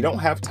is because we don't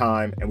have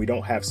time and we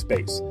don't have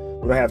space.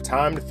 We don't have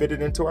time to fit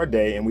it into our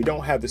day, and we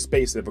don't have the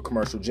space of a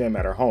commercial gym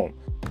at our home.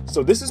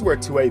 So this is where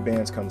 28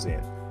 Bands comes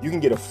in. You can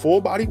get a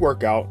full body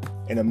workout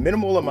in a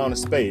minimal amount of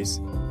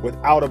space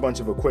without a bunch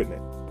of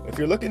equipment. If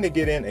you're looking to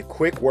get in a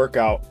quick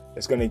workout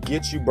that's going to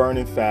get you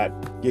burning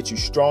fat, get you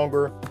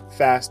stronger,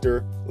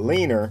 faster,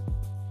 leaner,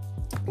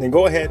 then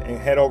go ahead and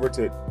head over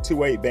to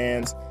 28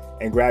 Bands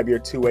and grab your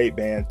 28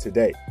 Band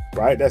today,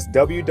 right? That's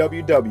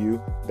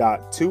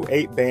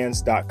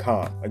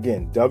www.28bands.com.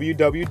 Again,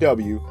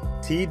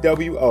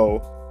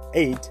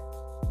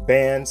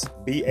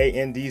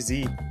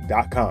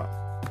 www.two8bands.com.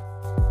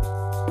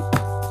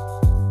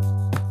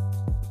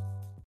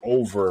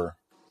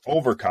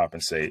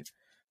 overcompensate.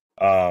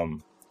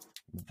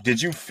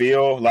 Did you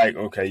feel like,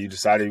 okay, you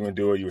decided you're going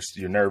to do it.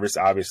 You're nervous,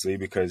 obviously,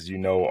 because you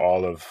know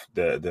all of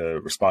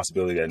the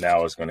responsibility that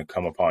now is going to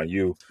come upon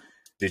you.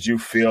 Did you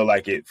feel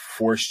like it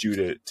forced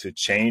you to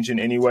change in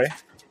any way?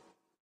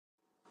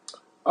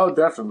 Oh,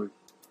 definitely.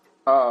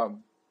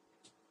 Um,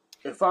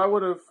 if I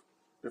would have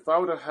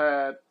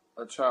had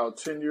a child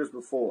 10 years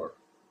before,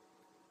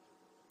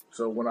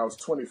 so when I was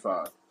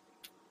 25,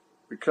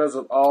 because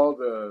of all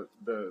the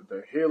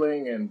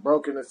healing and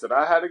brokenness that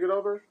I had to get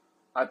over,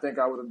 I think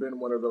I would have been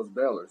one of those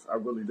bailers. I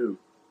really do.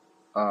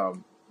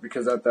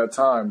 Because at that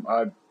time,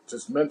 I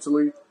just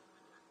mentally,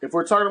 if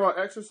we're talking about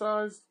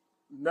exercise,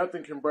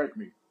 nothing can break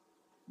me.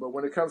 But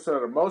when it comes to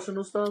that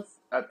emotional stuff,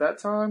 at that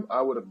time,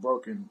 I would have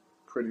broken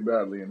pretty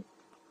badly. And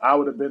I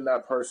would have been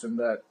that person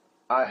that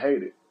I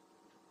hated.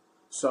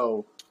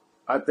 So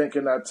I think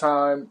in that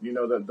time,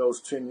 that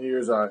those 10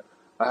 years, I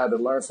had to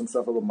learn some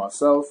stuff about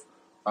myself.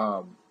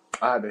 I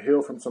had to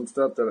heal from some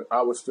stuff that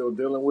I was still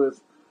dealing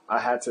with. I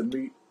had to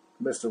meet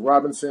Mr.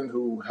 Robinson,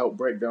 who helped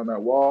break down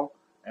that wall.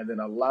 And then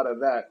a lot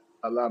of that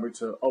allowed me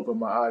to open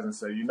my eyes and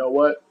say, you know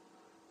what?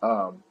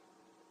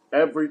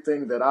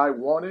 Everything that I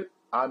wanted,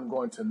 I'm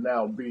going to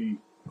now be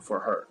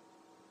for her.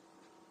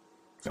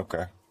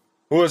 Okay.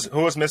 Who is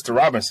Mr.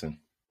 Robinson?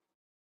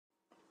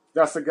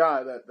 That's the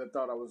guy that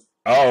thought I was.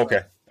 Oh,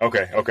 okay.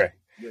 Okay.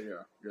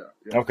 Yeah.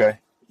 Okay.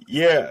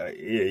 Yeah.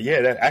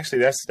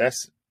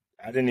 That's.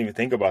 I didn't even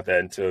think about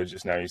that until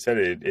just now. You said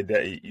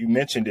it you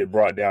mentioned it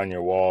brought down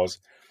your walls,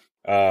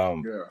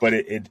 but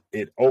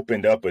it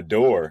opened up a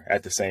door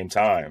at the same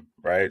time,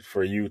 right?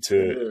 For you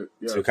to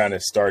kind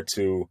of start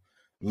to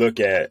look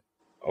at,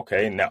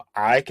 okay, now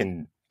I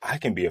can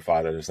be a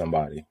father to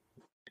somebody.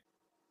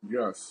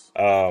 Yes.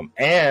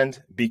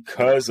 And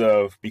because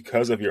of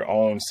your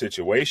own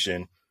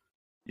situation,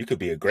 you could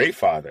be a great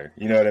father.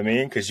 You know what I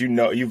mean? Because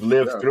you've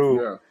lived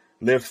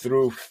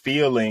through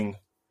feeling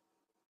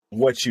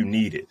what you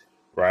needed,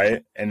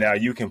 right? And now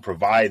you can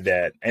provide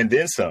that and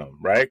then some,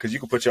 right? Because you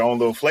can put your own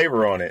little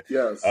flavor on it.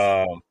 Yes.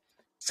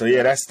 So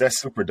yeah, that's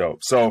super dope.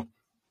 So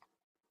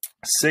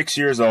 6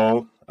 years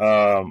old.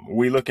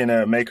 We looking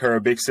to make her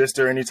a big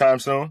sister anytime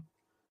soon?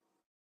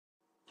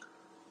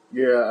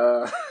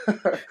 Yeah.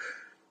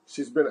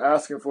 She's been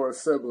asking for a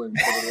sibling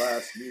for the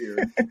last year.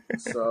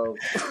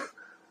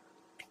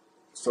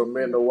 So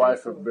me and the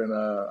wife have been,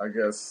 I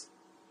guess,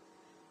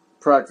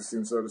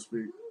 practicing, so to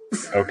speak.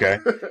 Okay.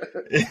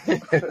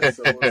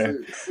 So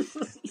we'll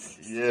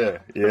see.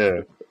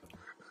 Yeah.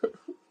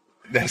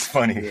 That's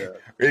funny.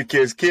 Yeah.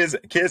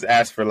 Kids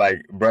ask for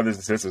like brothers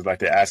and sisters, like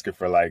they're asking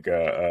for like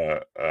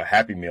a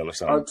Happy Meal or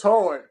something. A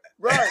toy,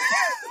 right?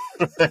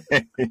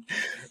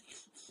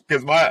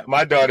 Because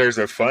my daughters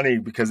are funny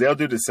because they'll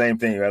do the same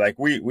thing. Like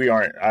we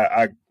aren't.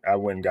 I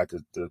went and got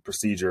the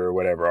procedure or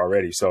whatever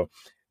already, so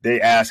they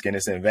ask and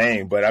it's in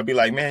vain. But I'd be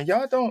like, man,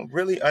 y'all don't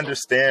really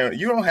understand.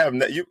 You don't have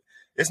you.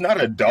 It's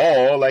not a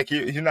doll. Like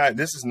you're not.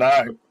 This is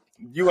not.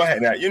 You're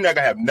not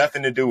gonna have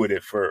nothing to do with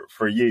it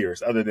for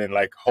years, other than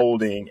like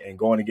holding and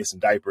going to get some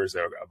diapers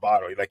or a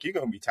bottle. Like you're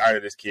gonna be tired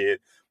of this kid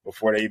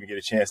before they even get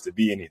a chance to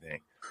be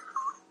anything.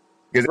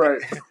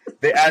 Because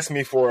they asked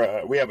me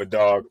for. We have a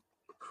dog,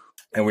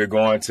 and we were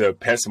going to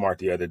PetSmart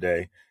the other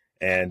day,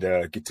 and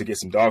get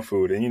some dog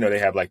food. And they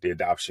have like the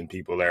adoption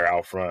people there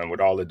out front with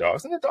all the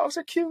dogs, and the dogs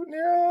are cute,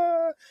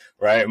 yeah,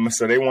 right?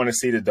 So they want to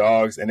see the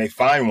dogs, and they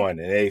find one,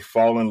 and they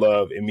fall in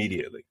love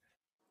immediately.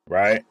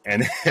 Right.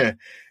 And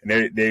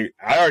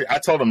I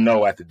told them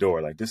no at the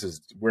door. Like,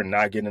 we're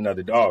not getting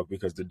another dog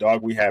because the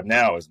dog we have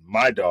now is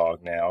my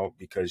dog now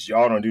because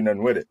y'all don't do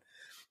nothing with it.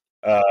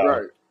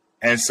 Right.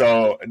 And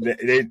so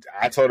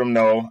I told them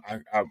no.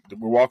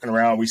 We're walking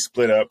around. We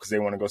split up because they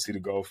want to go see the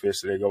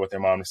goldfish. So they go with their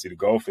mom to see the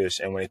goldfish.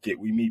 And when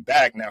we meet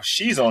back, now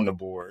she's on the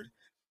board.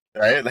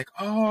 Right. Like,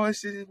 oh,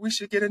 we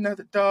should get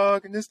another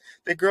dog. And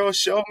the girl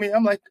showed me.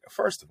 I'm like,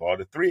 first of all,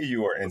 the three of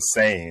you are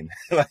insane.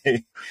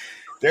 Like,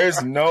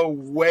 there's no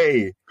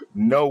way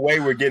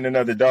we're getting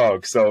another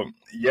dog. So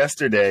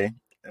yesterday,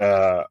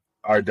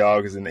 our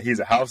dog he's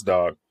a house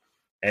dog,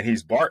 and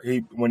he's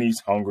when he's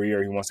hungry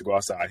or he wants to go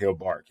outside, he'll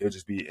bark. He'll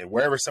just be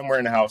somewhere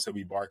in the house, he'll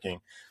be barking.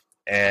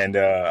 And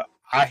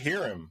I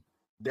hear him.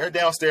 They're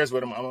downstairs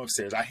with him. I'm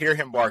upstairs. I hear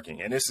him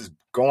barking, and this is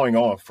going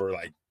on for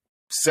like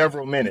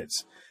several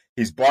minutes.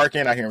 He's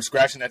barking. I hear him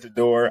scratching at the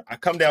door. I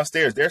come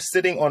downstairs. They're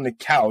sitting on the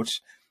couch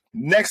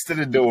next to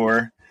the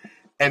door.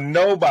 And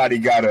nobody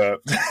got up.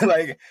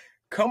 Like,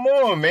 come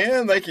on,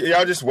 man. Like,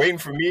 y'all just waiting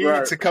for me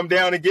to come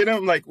down and get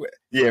him? Like,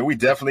 yeah, we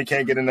definitely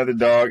can't get another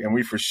dog, and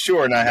we for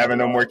sure not having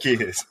no more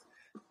kids.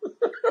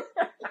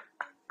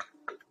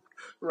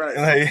 Right.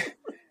 Like,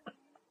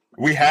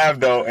 we have,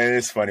 though, and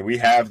it's funny,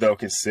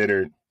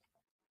 considered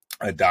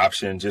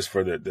adoption just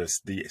for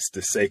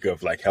the sake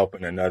of, like,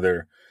 helping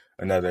another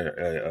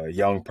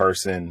young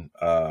person,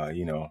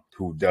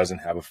 who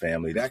doesn't have a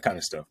family, that kind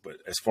of stuff. But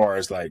as far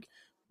as, like,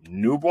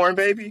 newborn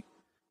baby,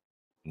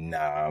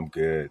 nah, I'm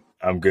good.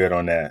 I'm good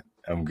on that.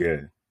 I'm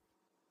good.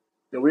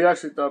 Yeah, we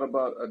actually thought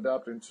about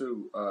adopting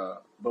too,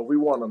 but we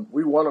want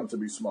them to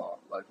be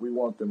small. Like we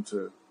want them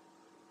to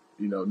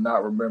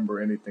not remember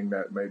anything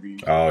that maybe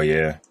Oh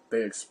yeah.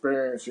 they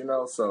experienced,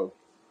 So,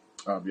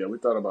 yeah, we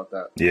thought about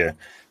that. Yeah.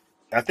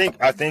 I think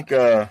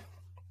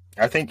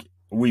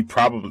we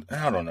probably,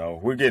 I don't know,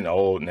 we're getting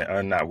old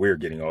now. Not we're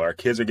getting old. Our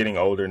kids are getting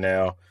older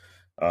now.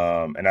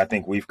 And I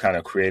think we've kind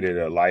of created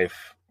a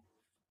life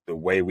the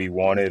way we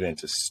wanted, and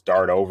to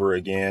start over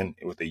again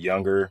with a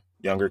younger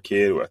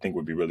kid, I think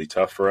would be really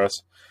tough for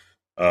us.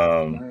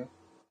 Mhm.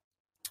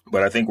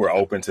 But I think we're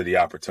open to the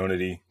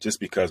opportunity just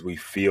because we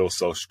feel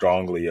so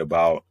strongly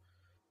about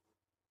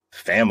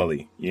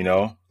family,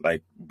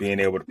 like being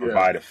able to Yeah.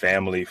 provide a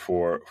family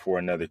for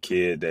another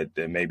kid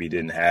that maybe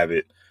didn't have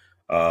it.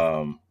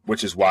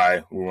 Which is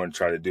why we want to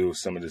try to do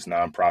some of this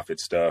nonprofit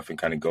stuff and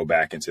kind of go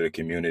back into the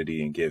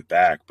community and give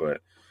back.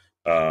 But,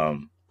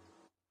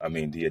 I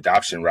mean, the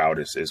adoption route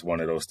is one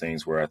of those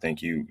things where I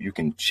think you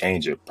can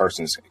change a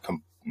person's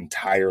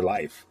entire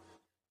life.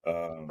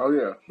 Oh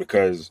yeah.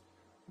 Because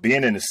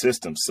being in the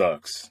system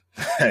sucks.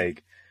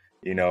 Like,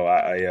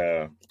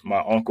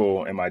 my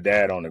uncle and my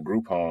dad own a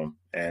group home.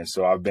 And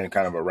so I've been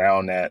kind of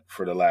around that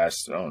for the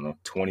last,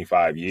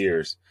 25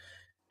 years.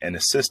 And the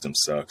system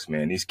sucks,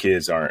 man. These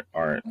kids aren't,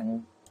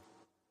 Mhm.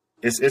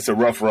 it's a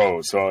rough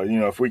road. So,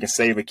 if we can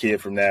save a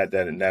kid from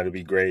that'd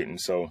be great.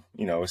 And so,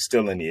 it's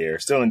still in the air,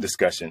 still in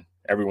discussion.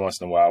 Every once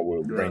in a while,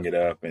 we'll bring it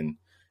up, and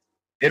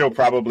it'll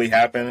probably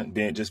happen,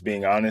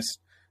 being honest.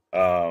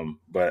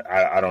 But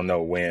I don't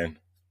know when.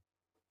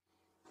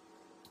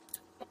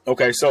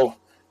 Okay. So,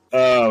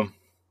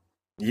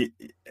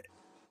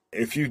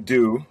 if you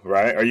do,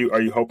 right, are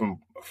you hoping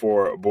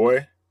for a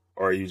boy,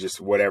 or are you just,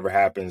 whatever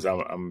happens,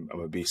 I'm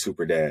gonna be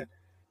super dad?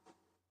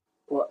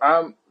 Well,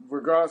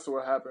 regardless of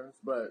what happens,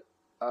 but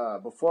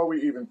before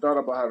we even thought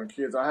about having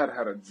kids, I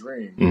had a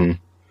dream.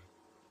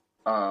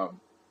 Mm-hmm.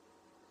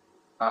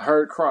 I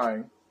heard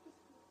crying,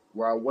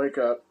 where I wake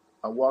up,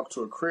 I walk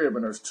to a crib,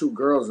 and there's two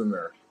girls in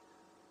there,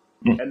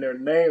 and their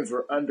names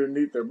were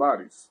underneath their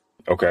bodies.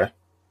 Okay.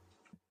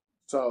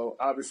 So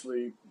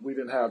obviously we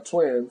didn't have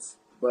twins,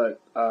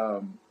 but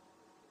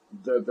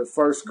the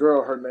first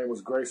girl, her name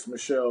was Grace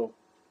Michelle,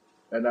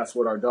 and that's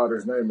what our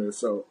daughter's name is.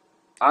 So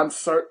I'm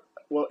certain.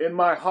 Well, in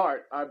my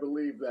heart, I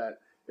believe that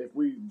if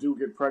we do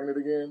get pregnant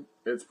again,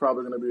 it's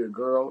probably going to be a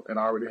girl, and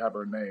I already have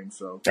her name.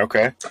 So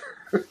Okay.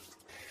 so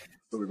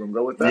we're going to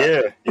go with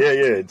that.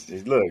 Yeah.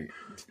 Look,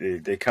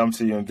 they come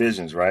to you in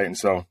visions, right? And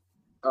so,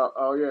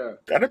 Oh yeah,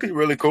 that'd be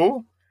really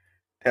cool.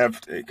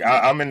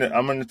 I'm in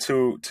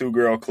the two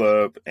girl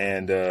club,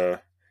 and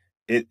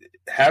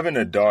having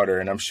a daughter,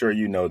 and I'm sure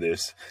you know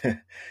this,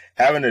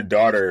 having a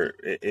daughter,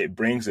 it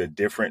brings a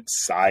different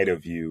side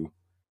of you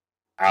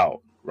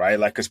out, right?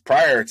 Like, because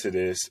prior to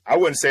this, I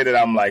wouldn't say that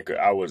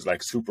I was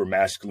like super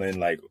masculine,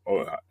 like,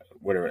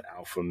 whatever,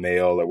 alpha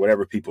male or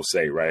whatever people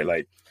say, right?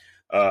 Like,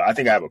 I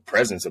think I have a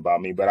presence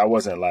about me, but I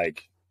wasn't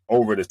like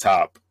over the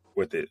top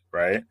with it,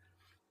 right?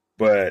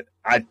 But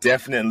I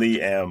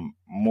definitely am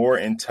more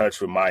in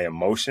touch with my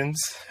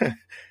emotions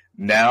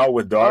now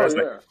with daughters.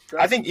 Oh, yeah.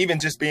 Like, I think even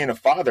just being a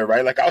father,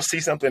 right? Like, I'll see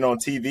something on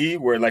TV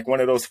where, like, one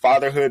of those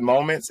fatherhood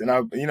moments, and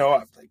I'm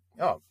like,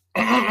 oh,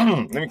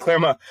 let me clear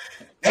my,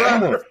 you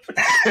know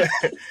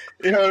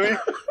what I mean?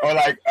 Or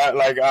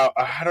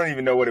I don't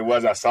even know what it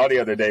was I saw the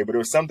other day, but it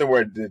was something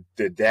where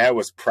the dad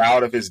was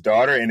proud of his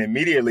daughter, and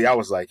immediately I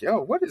was like, yo,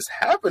 what is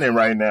happening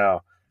right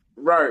now?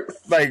 Right.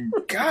 Like,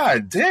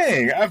 God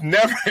dang, I've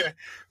never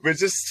been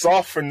just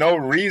soft for no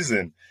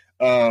reason.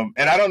 And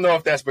I don't know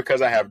if that's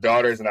because I have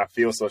daughters and I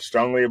feel so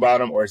strongly about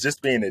them, or it's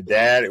just being a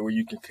dad where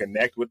you can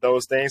connect with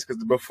those things.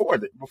 Because before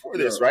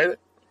this, right?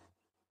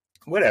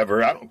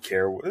 Whatever, I don't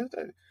care.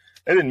 That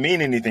didn't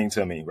mean anything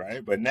to me,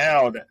 right? But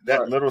now that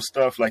Right. little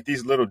stuff, like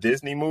these little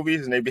Disney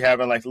movies, and they be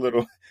having like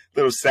little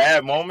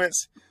sad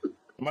moments.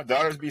 My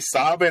daughters be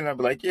sobbing, and I'd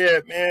be like, yeah,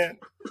 man.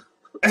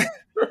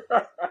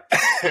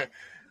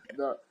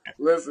 No,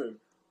 listen,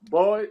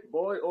 boy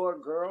or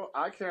girl,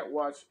 I can't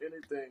watch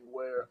anything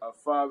where a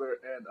father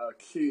and a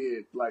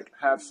kid like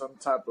have some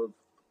type of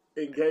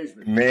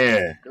engagement.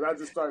 Man. Because I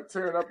just start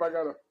tearing up. I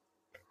gotta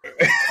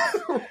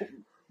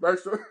make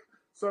sure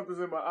something's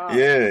in my eye.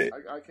 Yeah.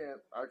 I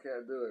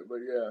can't do it. But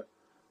yeah,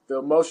 the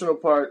emotional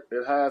part,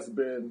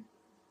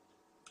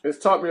 it's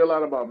taught me a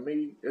lot about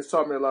me. It's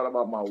taught me a lot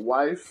about my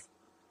wife,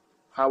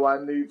 how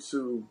I need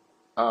to,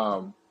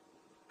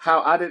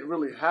 how I didn't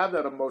really have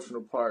that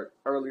emotional part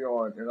early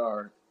on in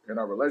our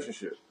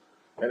relationship.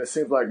 And it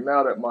seems like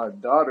now that my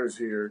daughter's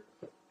here,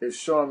 it's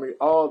showing me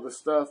all the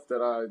stuff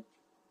that I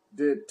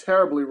did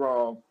terribly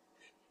wrong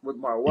with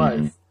my wife.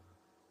 Mm-hmm.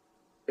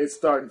 It's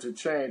starting to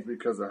change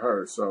because of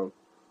her. So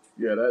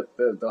yeah,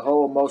 the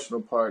whole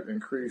emotional part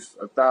increased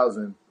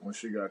 1,000 when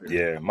she got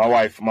here. Yeah, my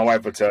wife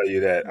will tell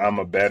you that I'm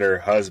a better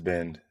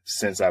husband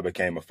since I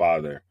became a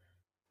father.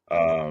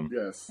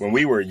 Yes. When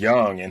we were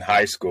young in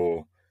high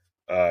school,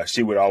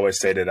 she would always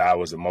say that I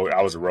was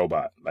a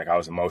robot, like I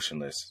was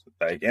emotionless.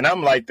 Like, and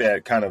I'm like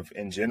that kind of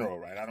in general,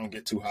 right? I don't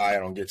get too high, I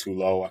don't get too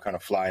low. I kind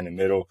of fly in the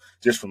middle,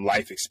 just from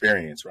life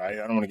experience, right?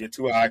 I don't want to get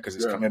too high because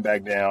it's coming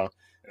back down,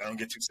 and I don't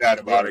get too sad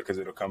about it because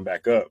it'll come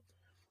back up.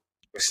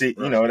 See,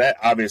 Right. that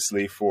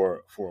obviously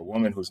for a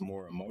woman who's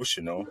more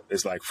emotional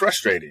is like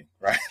frustrating,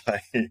 right?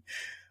 Like,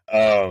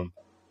 um,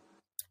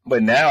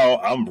 but now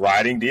I'm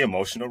riding the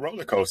emotional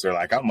roller coaster.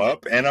 Like I'm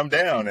up and I'm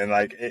down, and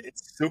like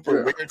it's super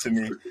Yeah. weird to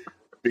me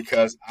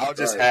because Right.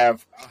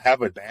 I'll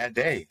have a bad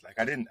day. Like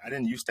I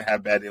didn't used to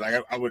have bad days.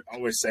 Like I would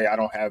always say I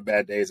don't have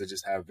bad days. I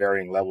just have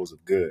varying levels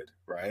of good,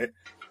 right?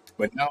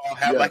 But now I'll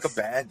have like a Yes.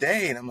 bad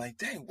day, and I'm like,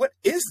 dang, what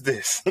is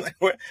this? Like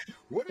what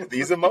are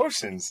these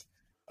emotions?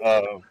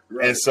 And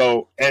Right.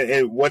 so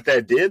and what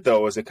that did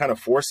though is it kind of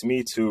forced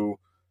me to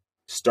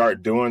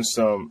start doing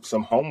some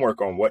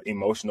homework on what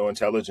emotional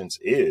intelligence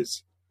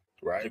is,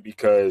 right?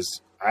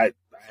 Because I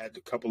had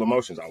a couple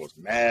emotions. I was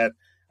mad,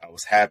 I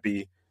was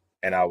happy,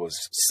 and I was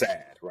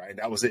sad, right?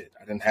 That was it.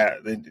 I didn't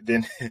have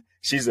then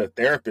she's a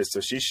therapist,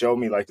 so she showed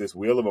me like this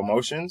wheel of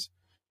emotions.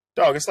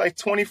 Dog, it's like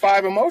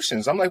 25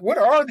 emotions. I'm like, what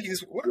are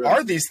these? What Yeah.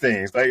 are these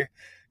things? Like,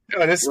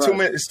 it's too Right.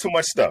 many. It's too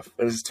much stuff.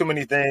 There's too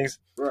many things.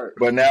 Right.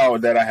 But now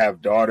that I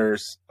have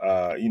daughters,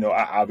 I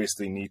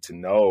obviously need to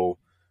know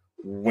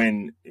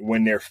when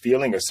they're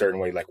feeling a certain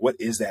way, like what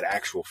is that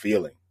actual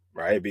feeling,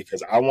 right?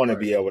 Because I want to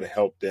Right. be able to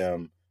help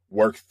them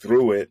work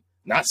through it,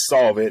 not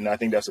solve it. And I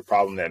think that's a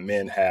problem that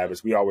men have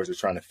is we always are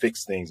trying to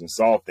fix things and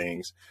solve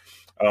things.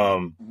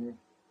 Mhm.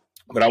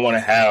 But I want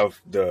to have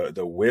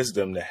the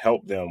wisdom to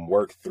help them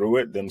work through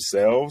it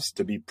themselves,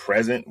 to be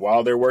present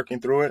while they're working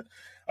through it,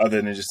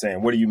 other than just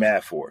saying, "What are you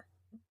mad for?"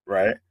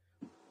 Right?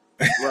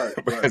 Right. Right.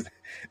 Because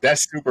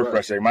that's super Right.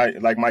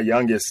 frustrating. My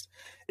youngest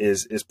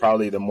is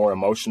probably the more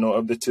emotional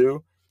of the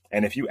two,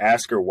 and if you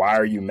ask her why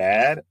are you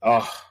mad,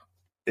 oh,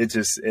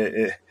 it'll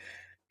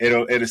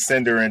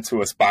send her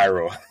into a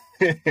spiral.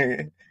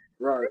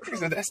 Right.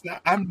 So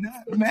I'm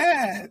not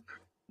mad.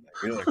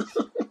 Like,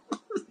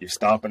 you're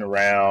stomping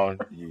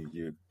around,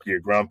 you're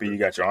grumpy, you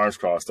got your arms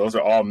crossed. Those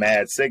are all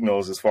mad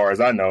signals as far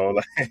as I know.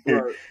 Like,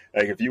 Right.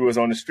 like if you was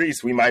on the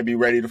streets, we might be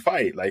ready to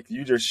fight. Like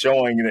you just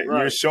showing that you're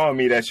Right. showing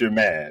me that you're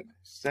mad.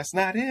 That's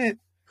not it.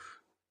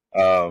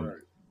 Um, Right.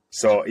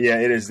 so yeah,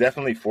 it has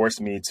definitely forced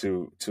me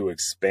to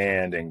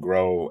expand and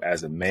grow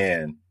as a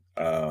man,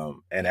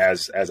 and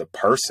as a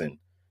person,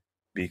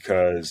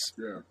 because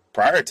Yeah.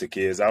 prior to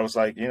kids, I was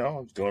like, I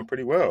was doing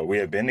pretty well. We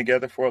had been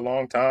together for a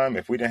long time.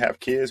 If we didn't have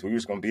kids, we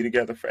was going to be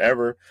together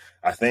forever,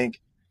 I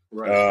think.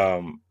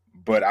 Right.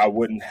 But I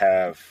wouldn't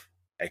have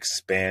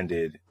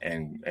expanded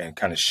and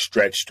kind of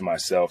stretched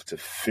myself to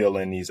fill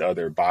in these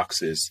other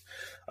boxes,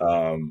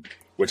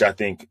 which I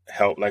think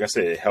helped. Like I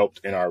said, it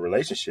helped in our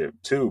relationship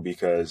too,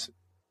 because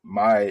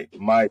my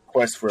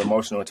quest for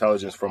emotional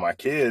intelligence for my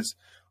kids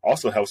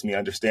also helps me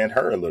understand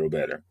her a little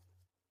better.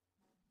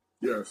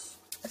 Yes.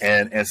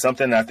 And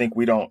something I think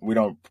we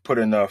don't put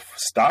enough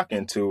stock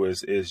into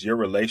is your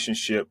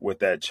relationship with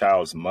that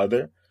child's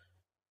mother,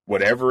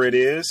 whatever it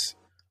is,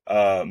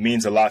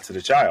 means a lot to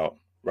the child,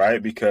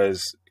 right?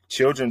 Because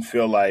children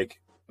feel like,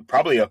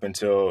 probably up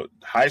until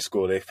high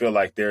school, they feel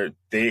like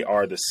they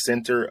are the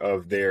center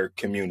of their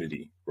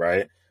community,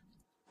 right?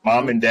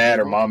 Mom and dad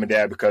are mom and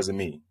dad because of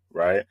me,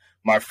 right?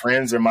 My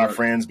friends are my Right.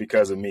 friends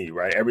because of me,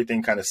 right?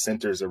 Everything kind of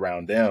centers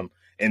around them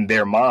in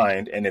their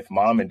mind. And if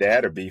mom and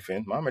dad are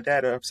beefing, mom and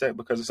dad are upset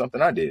because of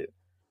something I did.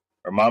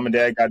 Or mom and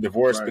dad got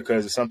divorced Right.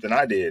 because of something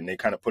I did. And they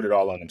kind of put it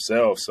all on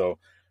themselves. So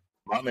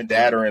mom and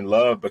dad are in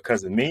love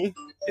because of me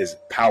is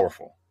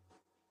powerful.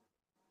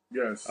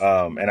 Yes.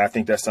 And I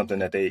think that's something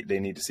that they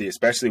need to see,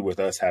 especially with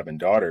us having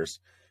daughters,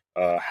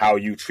 how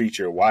you treat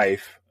your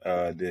wife,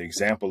 the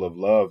example of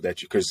love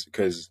that you,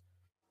 because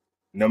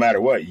no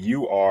matter what,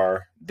 you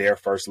are their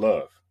first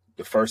love.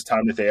 The first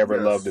time that they ever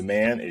Yes. loved a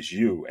man is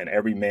you, and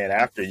every man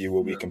after you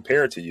will be Yeah.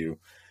 compared to you.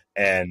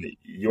 And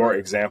your Right.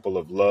 example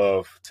of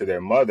love to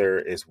their mother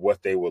is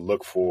what they will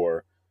look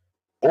for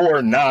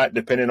or not,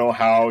 depending on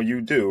how you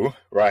do,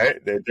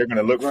 right? They're going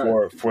to look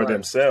Right. for Right.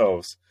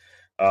 themselves.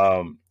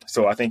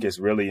 So I think it's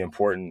really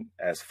important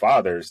as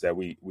fathers that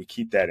we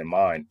keep that in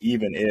mind,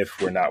 even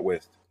if we're not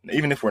with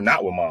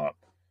mom,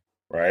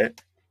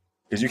 right?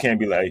 Because you can't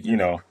be like,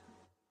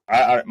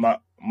 I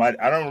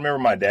don't remember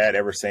my dad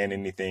ever saying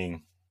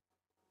anything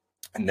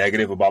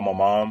negative about my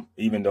mom,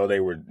 even though they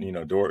were,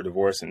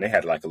 divorced, and they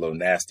had like a little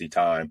nasty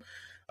time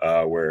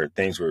where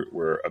things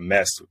were a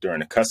mess during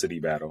the custody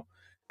battle.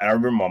 And I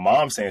remember my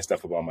mom saying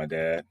stuff about my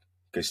dad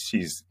because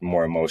she's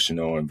more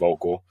emotional and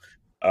vocal.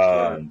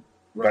 Right.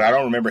 But I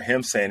don't remember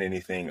him saying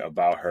anything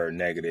about her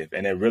negative.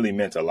 And it really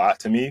meant a lot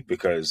to me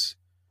because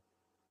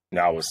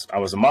I was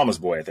a mama's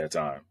boy at that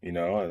time,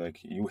 like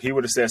he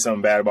would have said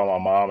something bad about my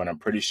mom, and I'm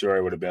pretty sure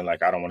it would have been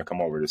like, I don't want to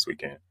come over this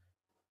weekend.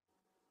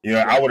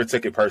 I would have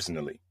took it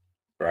personally.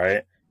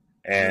 Right.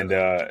 And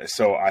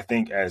so I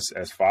think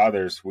as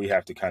fathers, we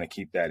have to kind of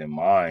keep that in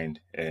mind,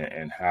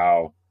 and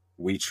how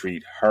we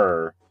treat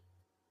her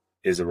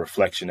is a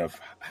reflection of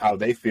how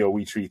they feel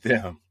we treat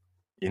them.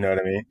 You know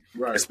what I mean?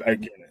 Right.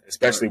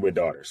 Especially with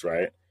daughters.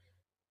 Right.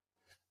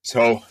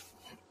 So,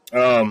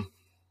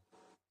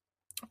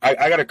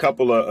 I got a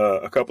couple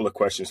of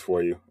questions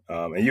for you,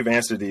 and you've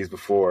answered these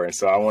before, and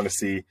so I want to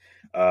see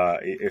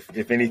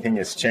if anything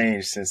has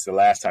changed since the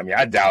last time. Yeah,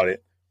 I doubt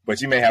it,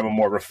 but you may have a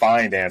more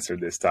refined answer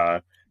this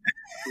time.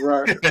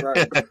 Right.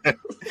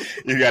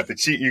 You got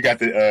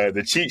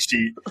the cheat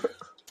sheet.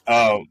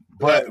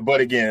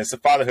 But again, it's a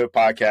fatherhood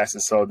podcast,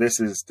 and so this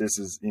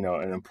is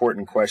an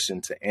important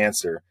question to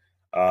answer.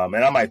 And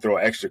I might throw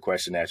an extra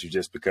question at you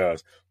just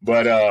because.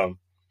 But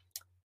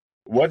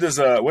what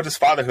does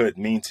fatherhood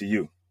mean to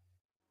you?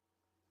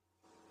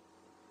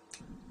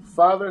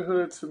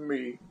 Fatherhood to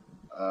me,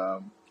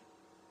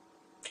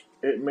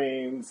 it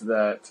means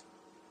that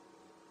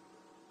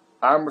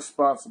I'm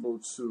responsible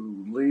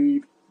to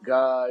lead,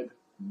 guide,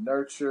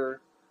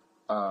 nurture,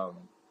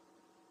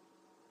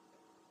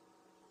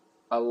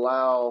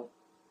 allow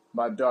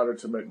my daughter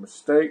to make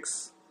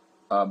mistakes,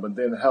 but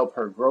then help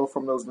her grow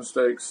from those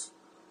mistakes.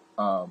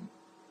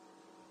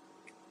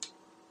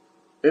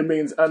 It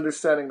means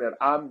understanding that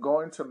I'm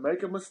going to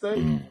make a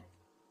mistake.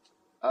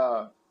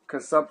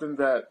 Because something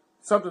that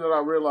I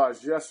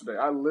realized yesterday,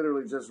 I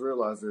literally just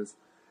realized this,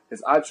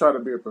 is I try to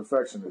be a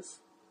perfectionist.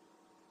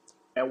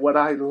 And what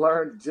I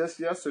learned just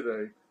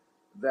yesterday,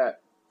 that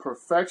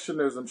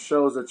perfectionism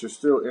shows that you're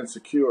still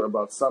insecure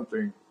about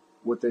something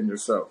within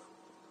yourself.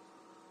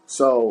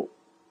 So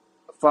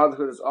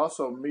fatherhood is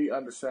also me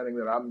understanding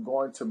that I'm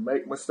going to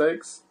make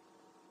mistakes.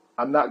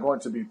 I'm not going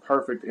to be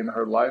perfect in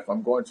her life.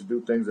 I'm going to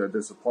do things that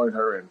disappoint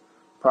her and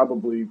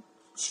probably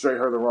stray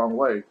her the wrong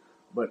way.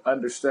 But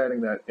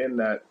understanding that in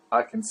that,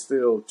 I can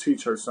still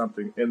teach her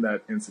something in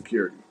that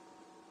insecurity.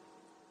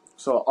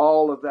 So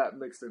all of that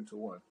mixed into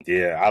one.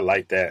 Yeah, I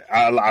like that.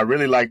 I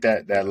really like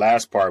that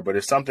last part, but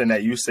it's something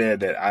that you said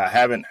that I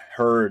haven't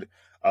heard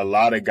a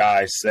lot of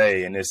guys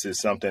say, and this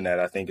is something that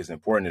I think is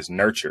important, is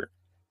nurture,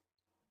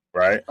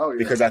 right? Oh, yeah.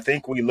 Because I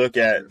think we look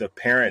at the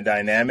parent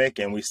dynamic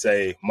and we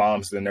say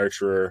mom's the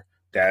nurturer,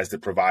 dad's the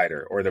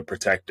provider or the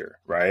protector,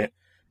 right?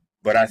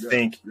 But I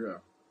think,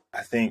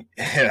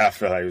 and I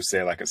feel like I would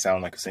say I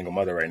sound like a single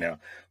mother right now,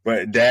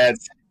 but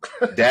dads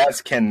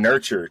can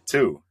nurture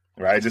too.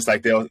 Right. Just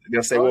like they'll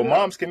say,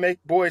 moms can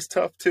make boys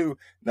tough too.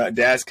 No,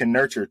 dads can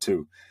nurture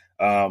too.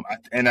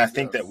 And I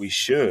think that we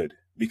should,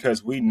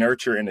 because we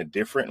nurture in a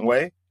different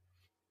way.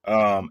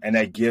 And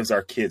that gives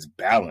our kids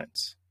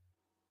balance.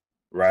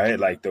 Right.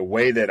 Like the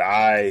way that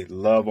I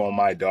love on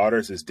my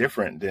daughters is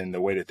different than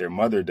the way that their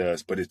mother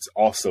does, but it's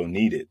also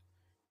needed.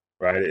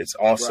 Right. It's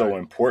also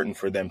important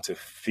for them to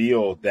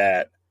feel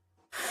that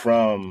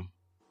from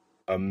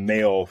a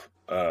masculine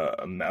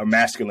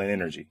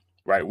energy.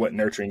 Right. What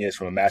nurturing is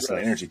from a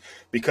masculine energy,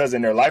 because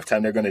in their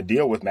lifetime, they're going to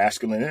deal with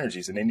masculine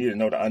energies, and they need to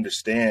know to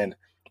understand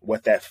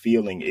what that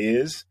feeling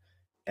is.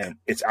 And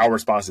it's our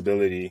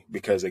responsibility,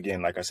 because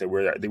again, like I said,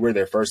 we're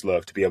their first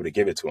love, to be able to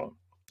give it to them.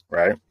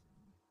 Right.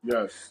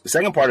 Yes. The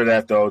second part of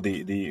that, though,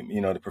 the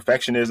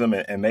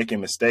perfectionism and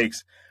making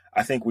mistakes,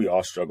 I think we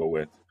all struggle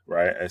with.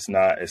 Right. It's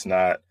not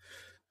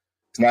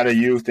a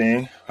you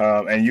thing.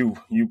 And you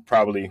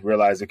probably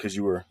realized it because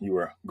you were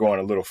going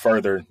a little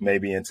further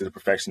maybe into the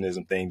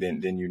perfectionism thing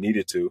than you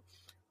needed to.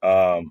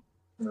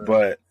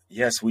 But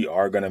yes, we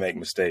are going to make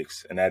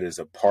mistakes, and that is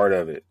a part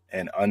of it.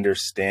 And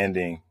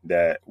understanding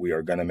that we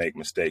are going to make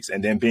mistakes,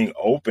 and then being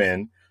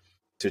open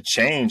to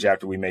change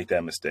after we make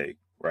that mistake.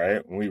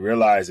 Right. When we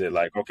realize it,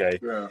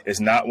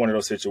 it's not one of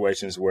those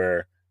situations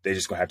where they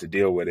just gonna have to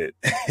deal with it,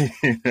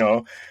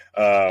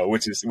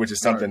 which is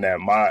something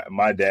that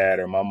my dad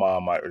or my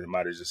mom might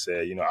have just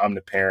said, I'm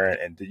the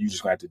parent and you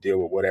just gonna have to deal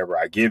with whatever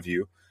I give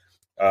you.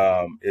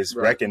 Is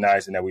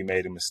recognizing that we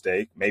made a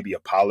mistake, maybe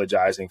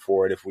apologizing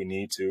for it if we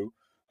need to,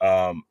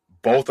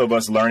 both of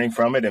us learning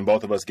from it and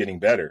both of us getting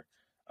better.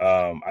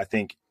 I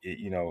think,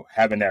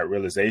 having that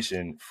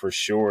realization for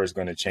sure is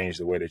going to change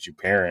the way that you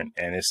parent.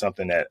 And it's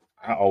something that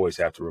I always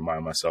have to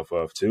remind myself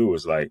of too,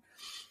 is like,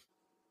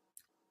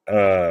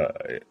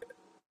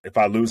 if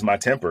I lose my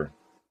temper,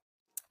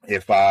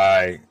 if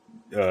I,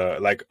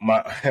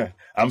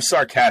 I'm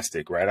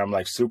sarcastic, right? I'm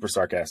like super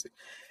sarcastic,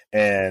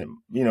 and,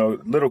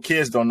 little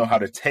kids don't know how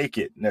to take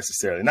it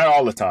necessarily. Not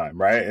all the time.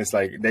 Right. It's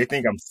like, they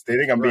think I'm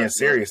being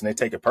serious, and they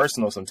take it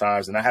personal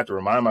sometimes. And I have to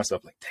remind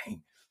myself, like,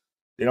 dang,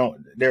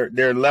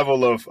 their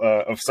level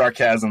of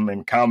sarcasm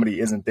and comedy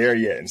isn't there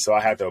yet. And so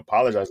I had to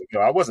apologize.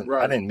 I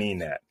didn't mean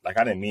that. Like,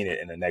 I didn't mean it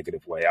in a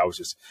negative way. I was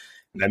just,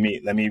 let me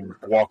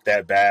walk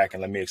that back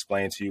and let me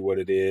explain to you what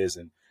it is.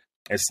 And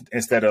it's,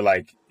 instead of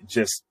like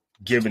just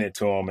giving it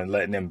to them and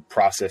letting them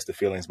process the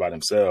feelings by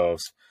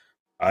themselves,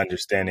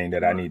 understanding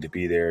that I need to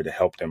be there to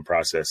help them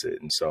process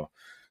it. And so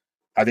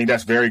I think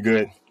that's very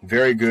good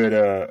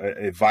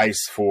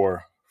advice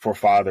for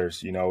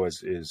fathers,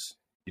 is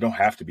you don't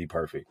have to be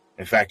perfect.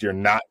 In fact, you're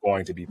not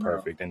going to be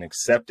perfect, and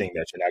accepting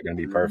that you're not going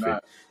to be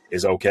perfect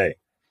is okay.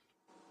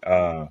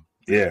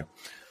 Yeah.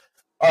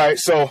 All right.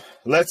 So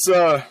let's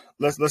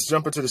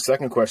jump into the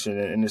second question.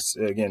 And it's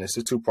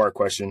a 2-part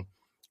question.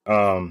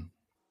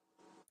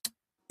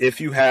 If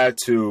you had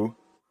to,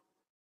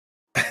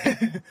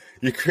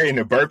 you're creating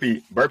a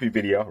burpee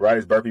video, right?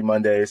 It's Burpee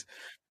Mondays.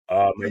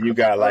 And you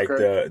got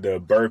the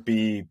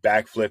burpee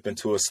backflip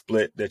into a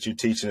split that you're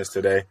teaching us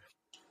today.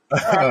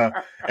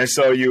 And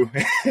so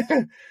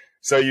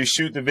So you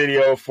shoot the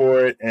video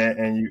for it,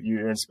 and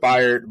you're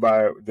inspired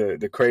by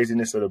the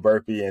craziness of the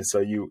burpee, and so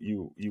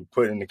you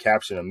put in the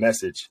caption a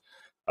message,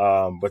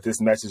 but this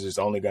message is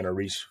only going to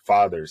reach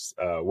fathers.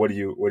 What do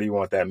you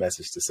want that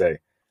message to say?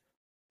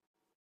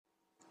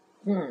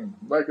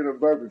 Making a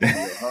burpee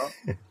video,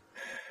 huh?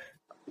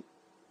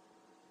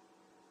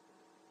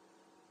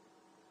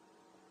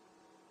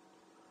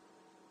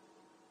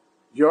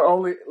 Your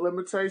only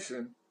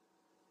limitation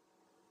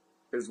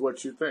is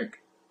what you think.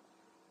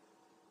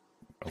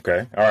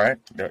 Okay. All right.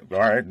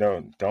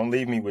 No, don't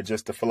leave me with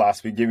just the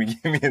philosophy. Give me.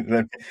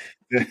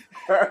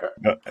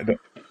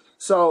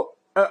 So,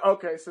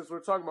 okay, since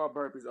we're talking about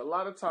burpees, a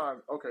lot of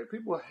times, okay,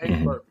 people hate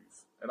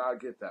burpees, and I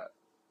get that.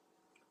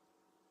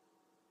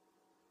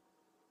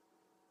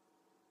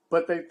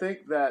 But they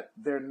think that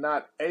they're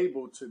not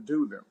able to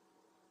do them.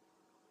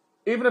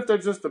 Even if they're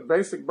just a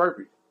basic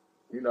burpee.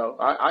 You know,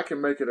 I can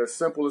make it as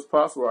simple as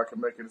possible, or I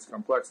can make it as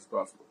complex as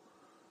possible.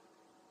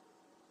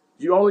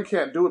 You only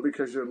can't do it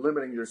because you're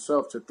limiting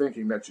yourself to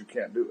thinking that you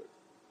can't do it.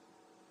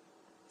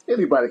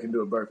 Anybody can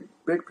do a burpee.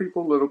 Big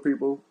people, little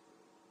people.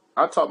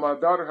 I taught my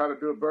daughter how to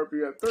do a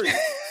burpee at 3.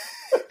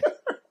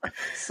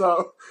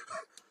 So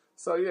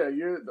yeah,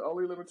 you're the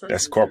only limitation.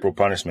 That's corporal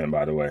punishment,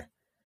 by the way.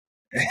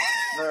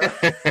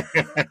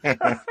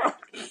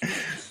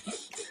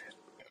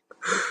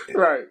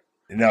 Right.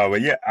 No,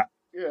 but yeah,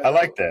 I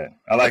like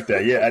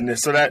that. Yeah. And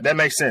so that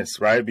makes sense,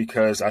 right?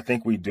 Because I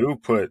think we do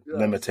put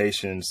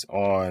limitations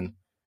on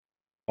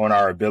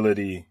our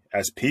ability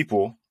as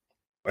people.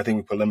 I think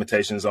we put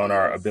limitations on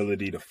our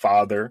ability to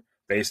father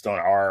based on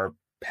our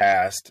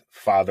past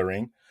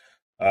fathering,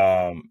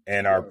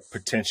 and our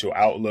potential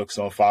outlooks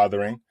on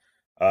fathering.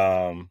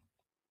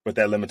 But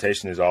that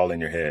limitation is all in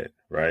your head,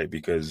 right?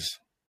 Because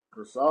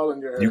it's all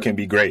in your head. You can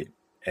be great,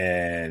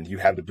 and you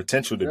have the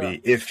potential to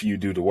be if you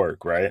do the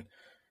work, right?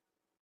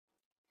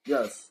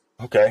 Yes.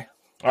 Okay.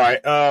 All right.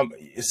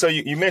 So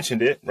you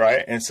mentioned it,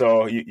 right? And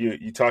so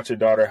you taught your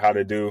daughter how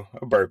to do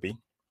a burpee,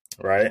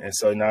 right? And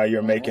so now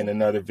you're making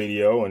another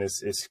video, and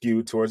it's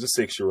skewed towards a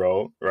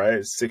 6-year-old, right?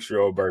 It's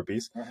 6-year-old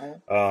burpees.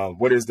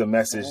 What is the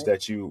message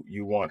that you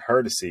want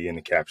her to see in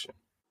the caption?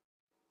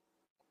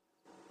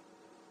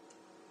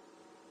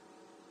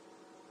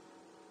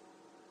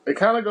 It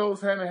kind of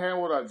goes hand in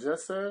hand with what I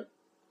just said,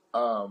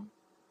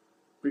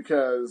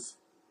 because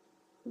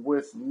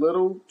with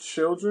little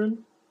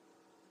children,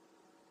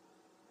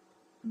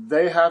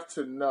 they have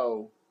to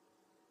know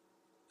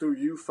through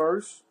you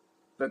first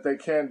that they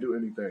can do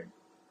anything.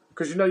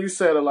 Because, you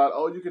said a lot,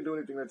 you can do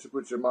anything that you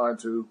put your mind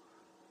to.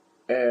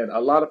 And a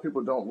lot of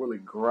people don't really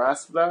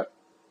grasp that.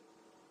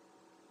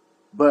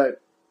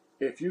 But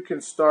if you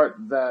can start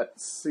that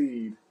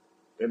seed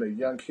in a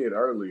young kid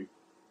early,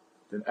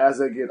 then as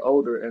they get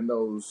older and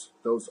those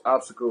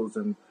obstacles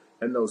and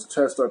those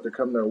tests start to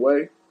come their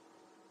way,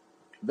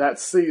 that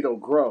seed will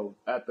grow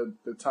at the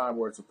time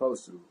where it's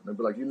supposed to. And they'll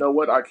be like, you know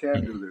what? I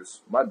can do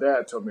this. My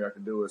dad told me I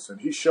can do this,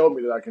 and he showed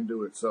me that I can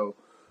do it. So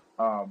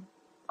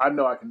I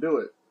know I can do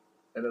it.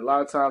 And a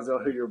lot of times they'll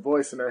hear your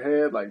voice in their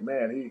head, like,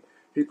 man,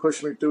 he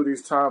pushed me through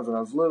these times when I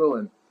was little,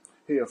 and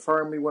he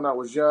affirmed me when I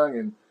was young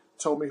and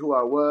told me who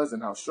I was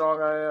and how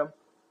strong I am.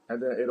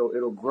 And then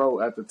it'll grow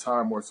at the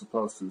time where it's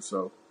supposed to.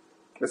 So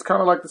it's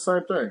kind of like the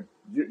same thing.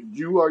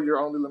 You are your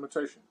only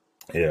limitation.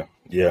 Yeah.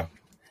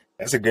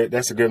 That's a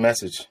good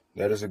message.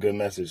 That is a good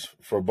message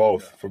for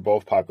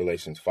both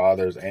populations,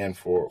 fathers and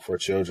for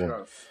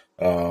children.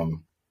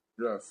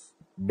 Yes.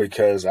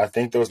 Because I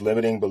think those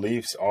limiting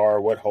beliefs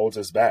are what holds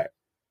us back,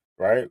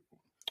 right?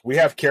 We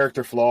have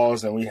character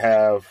flaws, and we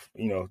have,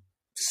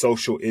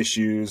 social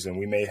issues, and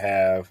we may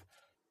have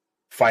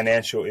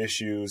financial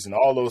issues and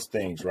all those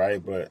things,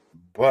 right?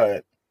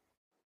 But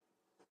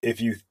if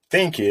you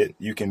think it,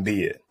 you can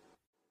be it,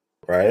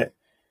 right?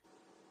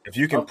 If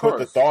you can put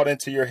the thought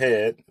into your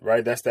head,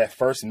 right, that's that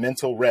first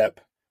mental rep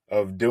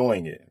of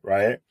doing it,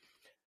 right?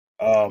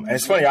 And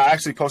it's funny, I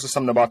actually posted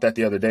something about that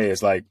the other day.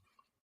 It's like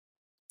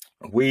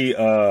we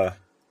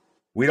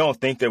don't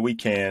think that we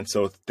can,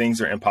 so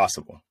things are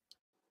impossible,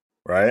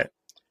 right?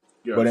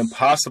 Yes. But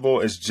impossible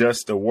is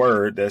just a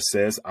word that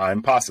says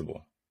I'm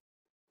possible,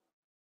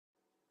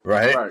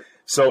 right?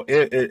 So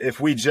if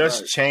we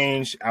just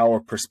change our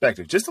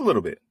perspective just a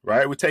little bit,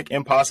 right? We take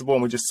impossible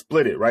and we just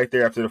split it right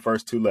there after the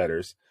first 2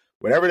 letters.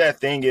 Whatever that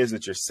thing is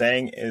that you're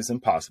saying is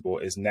impossible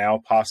is now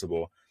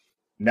possible.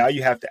 Now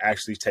you have to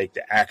actually take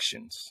the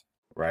actions,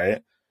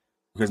 right?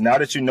 Because now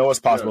that you know it's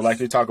possible, like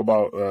you talk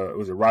about,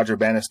 was it Roger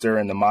Bannister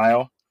and the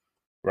mile,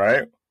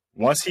 right?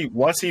 Once he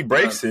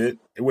breaks it,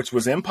 which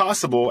was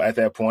impossible at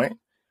that point,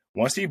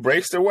 once he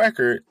breaks the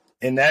record,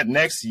 in that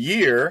next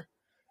year,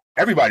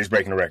 everybody's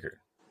breaking the record.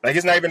 Like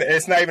it's not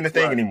even a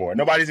thing anymore.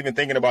 Nobody's even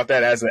thinking about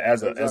that as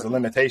a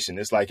limitation.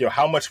 It's like,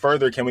 how much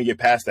further can we get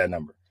past that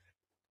number?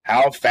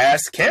 How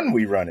fast can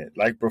we run it?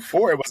 Like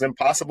before, it was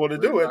impossible to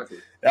do it.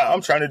 Now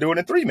I'm trying to do it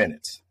in 3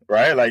 minutes,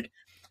 right? Like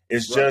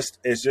it's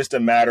just a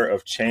matter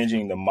of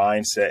changing the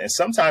mindset. And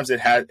sometimes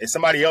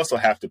somebody else will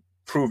have to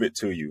prove it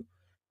to you.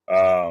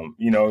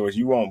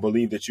 You won't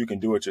believe that you can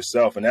do it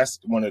yourself. And that's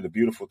one of the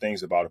beautiful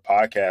things about a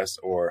podcast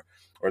or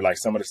like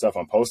some of the stuff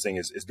I'm posting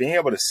is being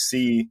able to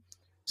see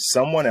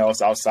someone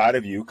else outside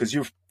of you, because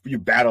you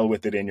battle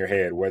with it in your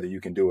head, whether you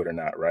can do it or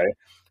not. Right.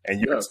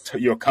 And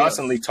you'll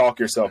constantly talk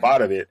yourself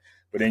out of it.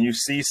 But then you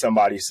see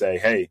somebody say,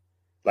 hey,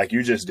 like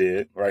you just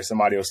did, right?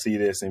 Somebody will see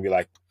this and be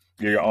like,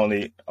 you're your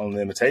only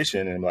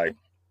limitation. And I'm like,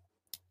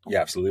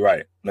 you're absolutely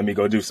right. Let me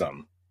go do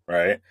something.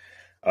 Right.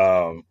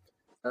 And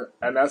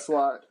that's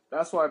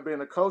why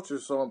being a coach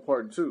is so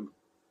important too.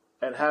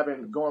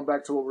 And going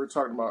back to what we were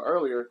talking about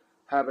earlier,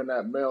 having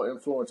that male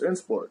influence in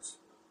sports,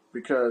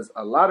 because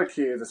a lot of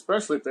kids,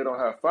 especially if they don't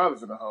have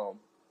fathers in the home,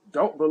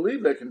 don't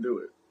believe they can do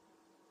it.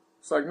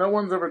 It's like, no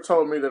one's ever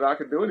told me that I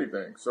could do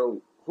anything.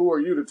 So who are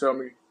you to tell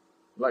me,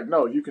 like,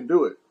 no, you can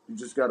do it. You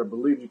just got to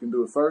believe you can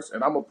do it first.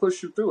 And I'm going to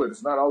push you through it.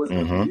 It's not always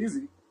going to be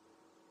easy,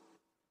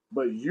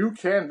 but you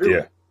can do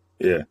it.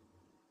 Yeah.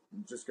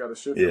 You just got to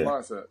shift your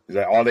mindset.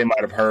 Like all they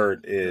might have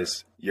heard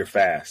is you're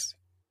fast,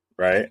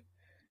 right?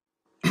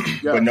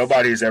 But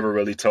nobody's ever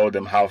really told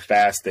them how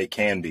fast they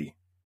can be.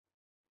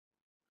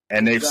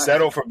 And they've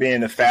settled for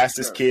being the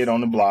fastest kid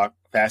on the block,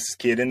 fastest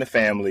kid in the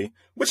family,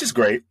 which is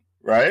great,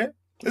 right?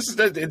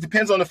 It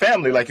depends on the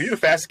family. Like if you're the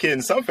fastest kid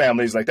in some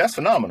families, like that's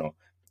phenomenal,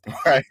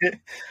 right?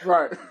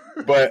 Right.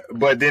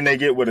 but then they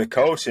get with a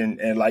coach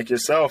and like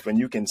yourself, and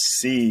you can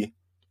see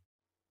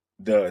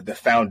the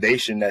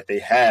foundation that they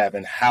have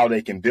and how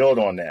they can build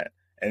on that.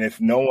 And if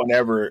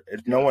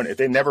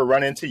they never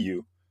run into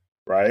you,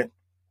 right,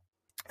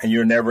 and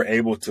you're never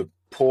able to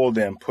pull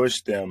them,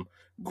 push them,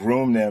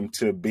 groom them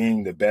to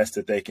being the best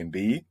that they can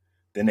be,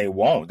 then they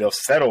won't. They'll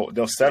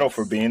settle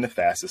for being the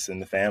fastest in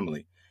the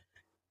family.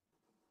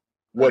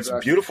 What's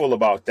beautiful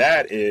about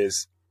that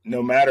is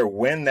no matter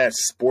when that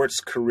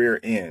sports career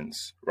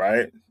ends,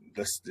 right?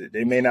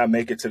 They may not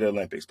make it to the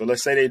Olympics, but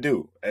let's say they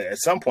do. At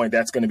some point,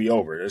 that's going to be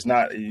over.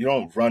 You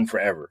don't run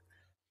forever.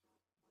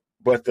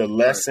 But the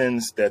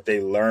lessons that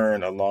they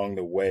learn along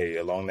the way,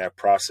 along that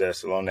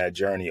process, along that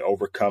journey,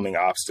 overcoming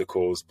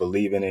obstacles,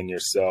 believing in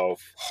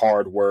yourself,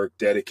 hard work,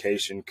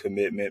 dedication,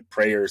 commitment,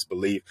 prayers,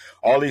 belief,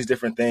 all these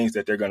different things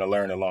that they're going to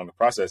learn along the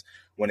process.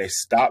 When they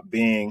stop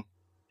being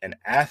an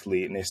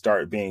athlete and they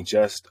start being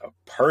just a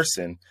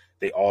person,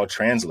 they all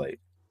translate.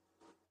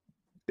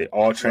 They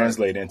all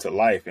translate into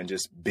life and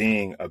just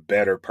being a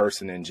better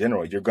person in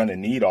general. You're going to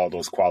need all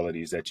those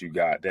qualities that you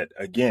got that,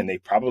 again, they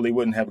probably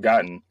wouldn't have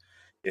gotten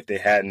if they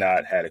had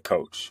not had a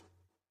coach.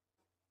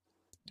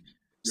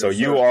 So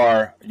you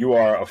are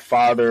a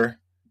father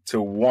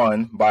to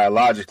one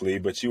biologically,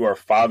 but you are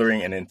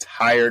fathering an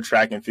entire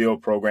track and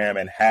field program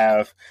and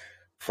have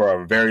for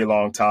a very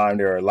long time.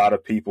 There are a lot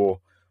of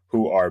people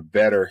who are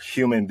better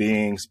human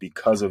beings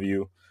because of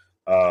you,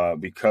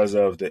 because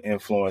of the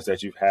influence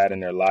that you've had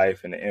in their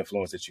life and the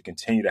influence that you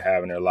continue to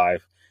have in their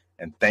life.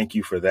 And thank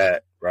you for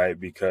that, right?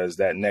 Because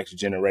that next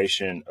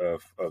generation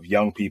of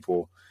young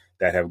people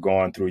that have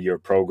gone through your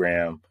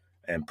program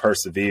and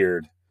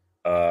persevered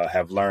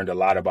have learned a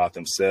lot about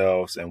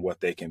themselves and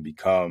what they can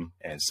become.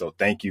 And so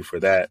thank you for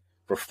that,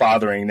 for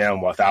fathering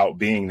them without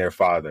being their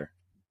father.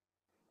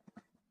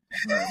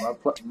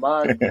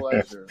 My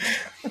pleasure.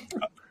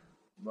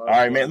 All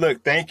right, man.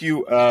 Look, thank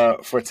you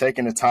for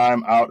taking the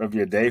time out of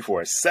your day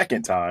for a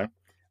second time.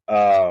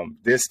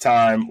 This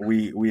time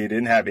we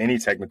didn't have any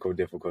technical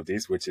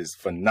difficulties, which is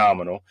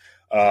phenomenal.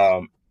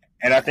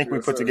 And I think we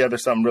put together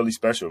something really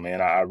special,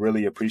 man. I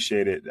really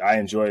appreciate it. I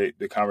enjoyed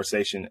the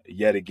conversation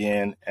yet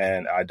again,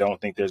 and I don't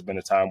think there's been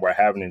a time where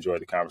I haven't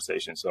enjoyed the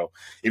conversation. So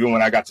even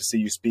when I got to see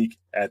you speak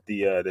at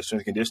the strength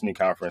and conditioning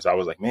conference, I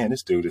was like, man,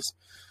 this dude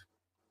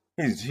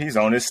he's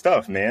on his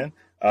stuff, man.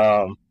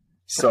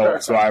 So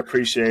I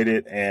appreciate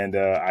it, and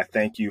I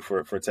thank you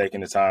for taking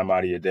the time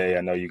out of your day.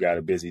 I know you got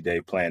a busy day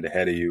planned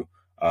ahead of you,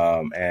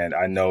 and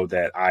I know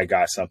that I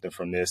got something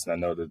from this, and I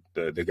know that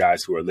the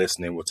guys who are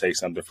listening will take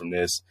something from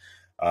this.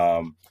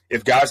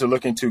 If guys are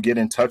looking to get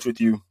in touch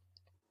with you,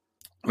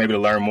 maybe to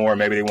learn more,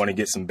 maybe they want to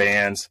get some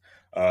bands,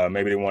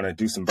 maybe they want to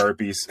do some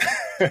burpees,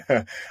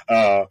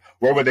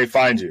 where would they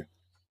find you?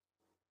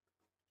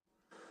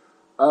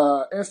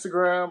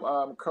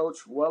 Instagram,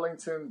 Coach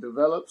Wellington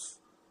Develops.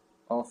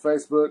 On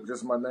Facebook,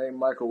 just my name,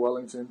 Michael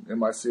Wellington,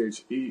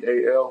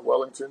 MICHEAL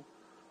Wellington.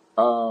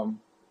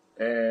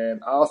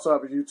 And I also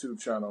have a YouTube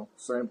channel,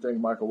 same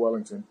thing, Michael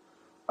Wellington.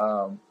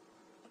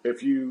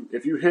 If you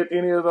hit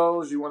any of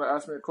those, you want to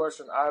ask me a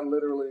question, I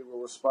literally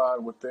will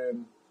respond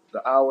within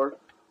the hour.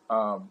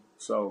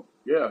 So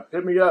yeah,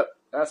 hit me up,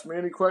 ask me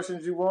any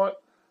questions you want.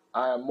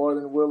 I am more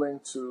than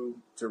willing to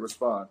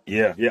respond.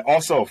 Yeah.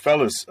 Also,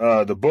 fellas,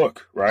 the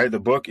book, right?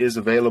 The book is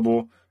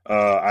available.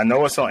 I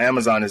know it's on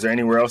Amazon. Is there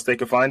anywhere else they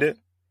could find it?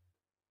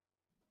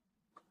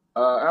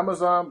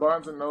 Amazon,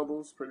 Barnes and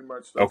Nobles, pretty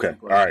much. Okay.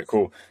 All right,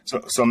 cool.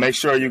 So make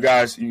sure you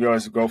guys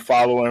go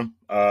follow him,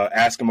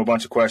 ask him a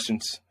bunch of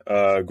questions,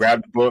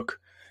 grab the book,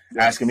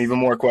 ask him even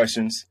more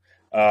questions.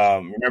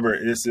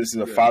 Remember, this is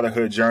a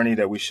fatherhood journey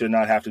that we should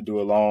not have to do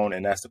alone.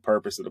 And that's the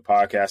purpose of the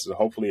podcast. So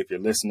hopefully if you're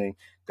listening,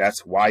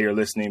 that's why you're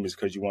listening, is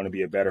because you want to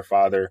be a better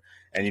father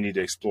and you need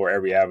to explore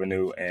every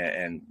avenue,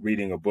 and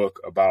reading a book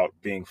about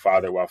being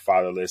father while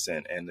fatherless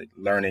and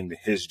learning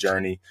his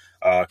journey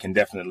can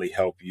definitely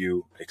help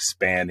you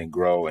expand and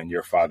grow in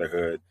your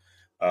fatherhood.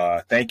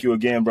 Thank you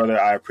again, brother.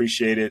 I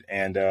appreciate it.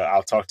 And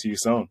I'll talk to you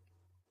soon.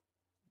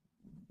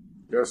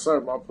 Yes, sir.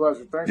 My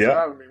pleasure. Thanks for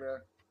having me, man.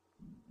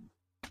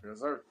 Yes,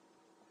 sir.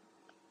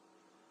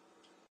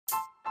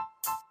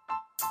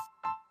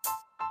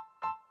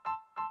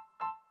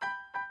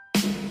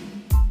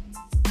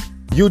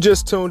 You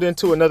just tuned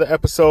into another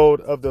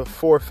episode of the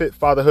Forfeit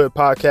Fatherhood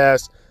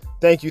podcast.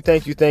 Thank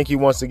you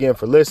once again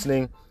for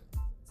listening.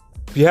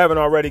 If you haven't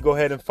already, go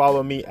ahead and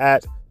follow me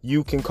at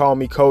You Can Call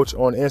Me Coach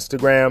on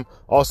Instagram.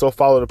 Also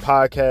follow the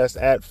podcast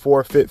at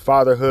Forfeit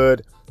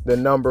Fatherhood, the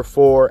number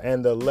 4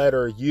 and the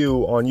letter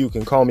U on You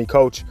Can Call Me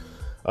Coach.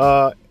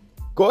 Go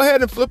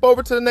ahead and flip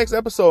over to the next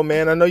episode,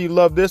 man. I know you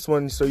love this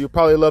one, so you'll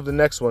probably love the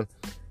next one.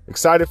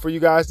 Excited for you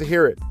guys to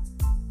hear it.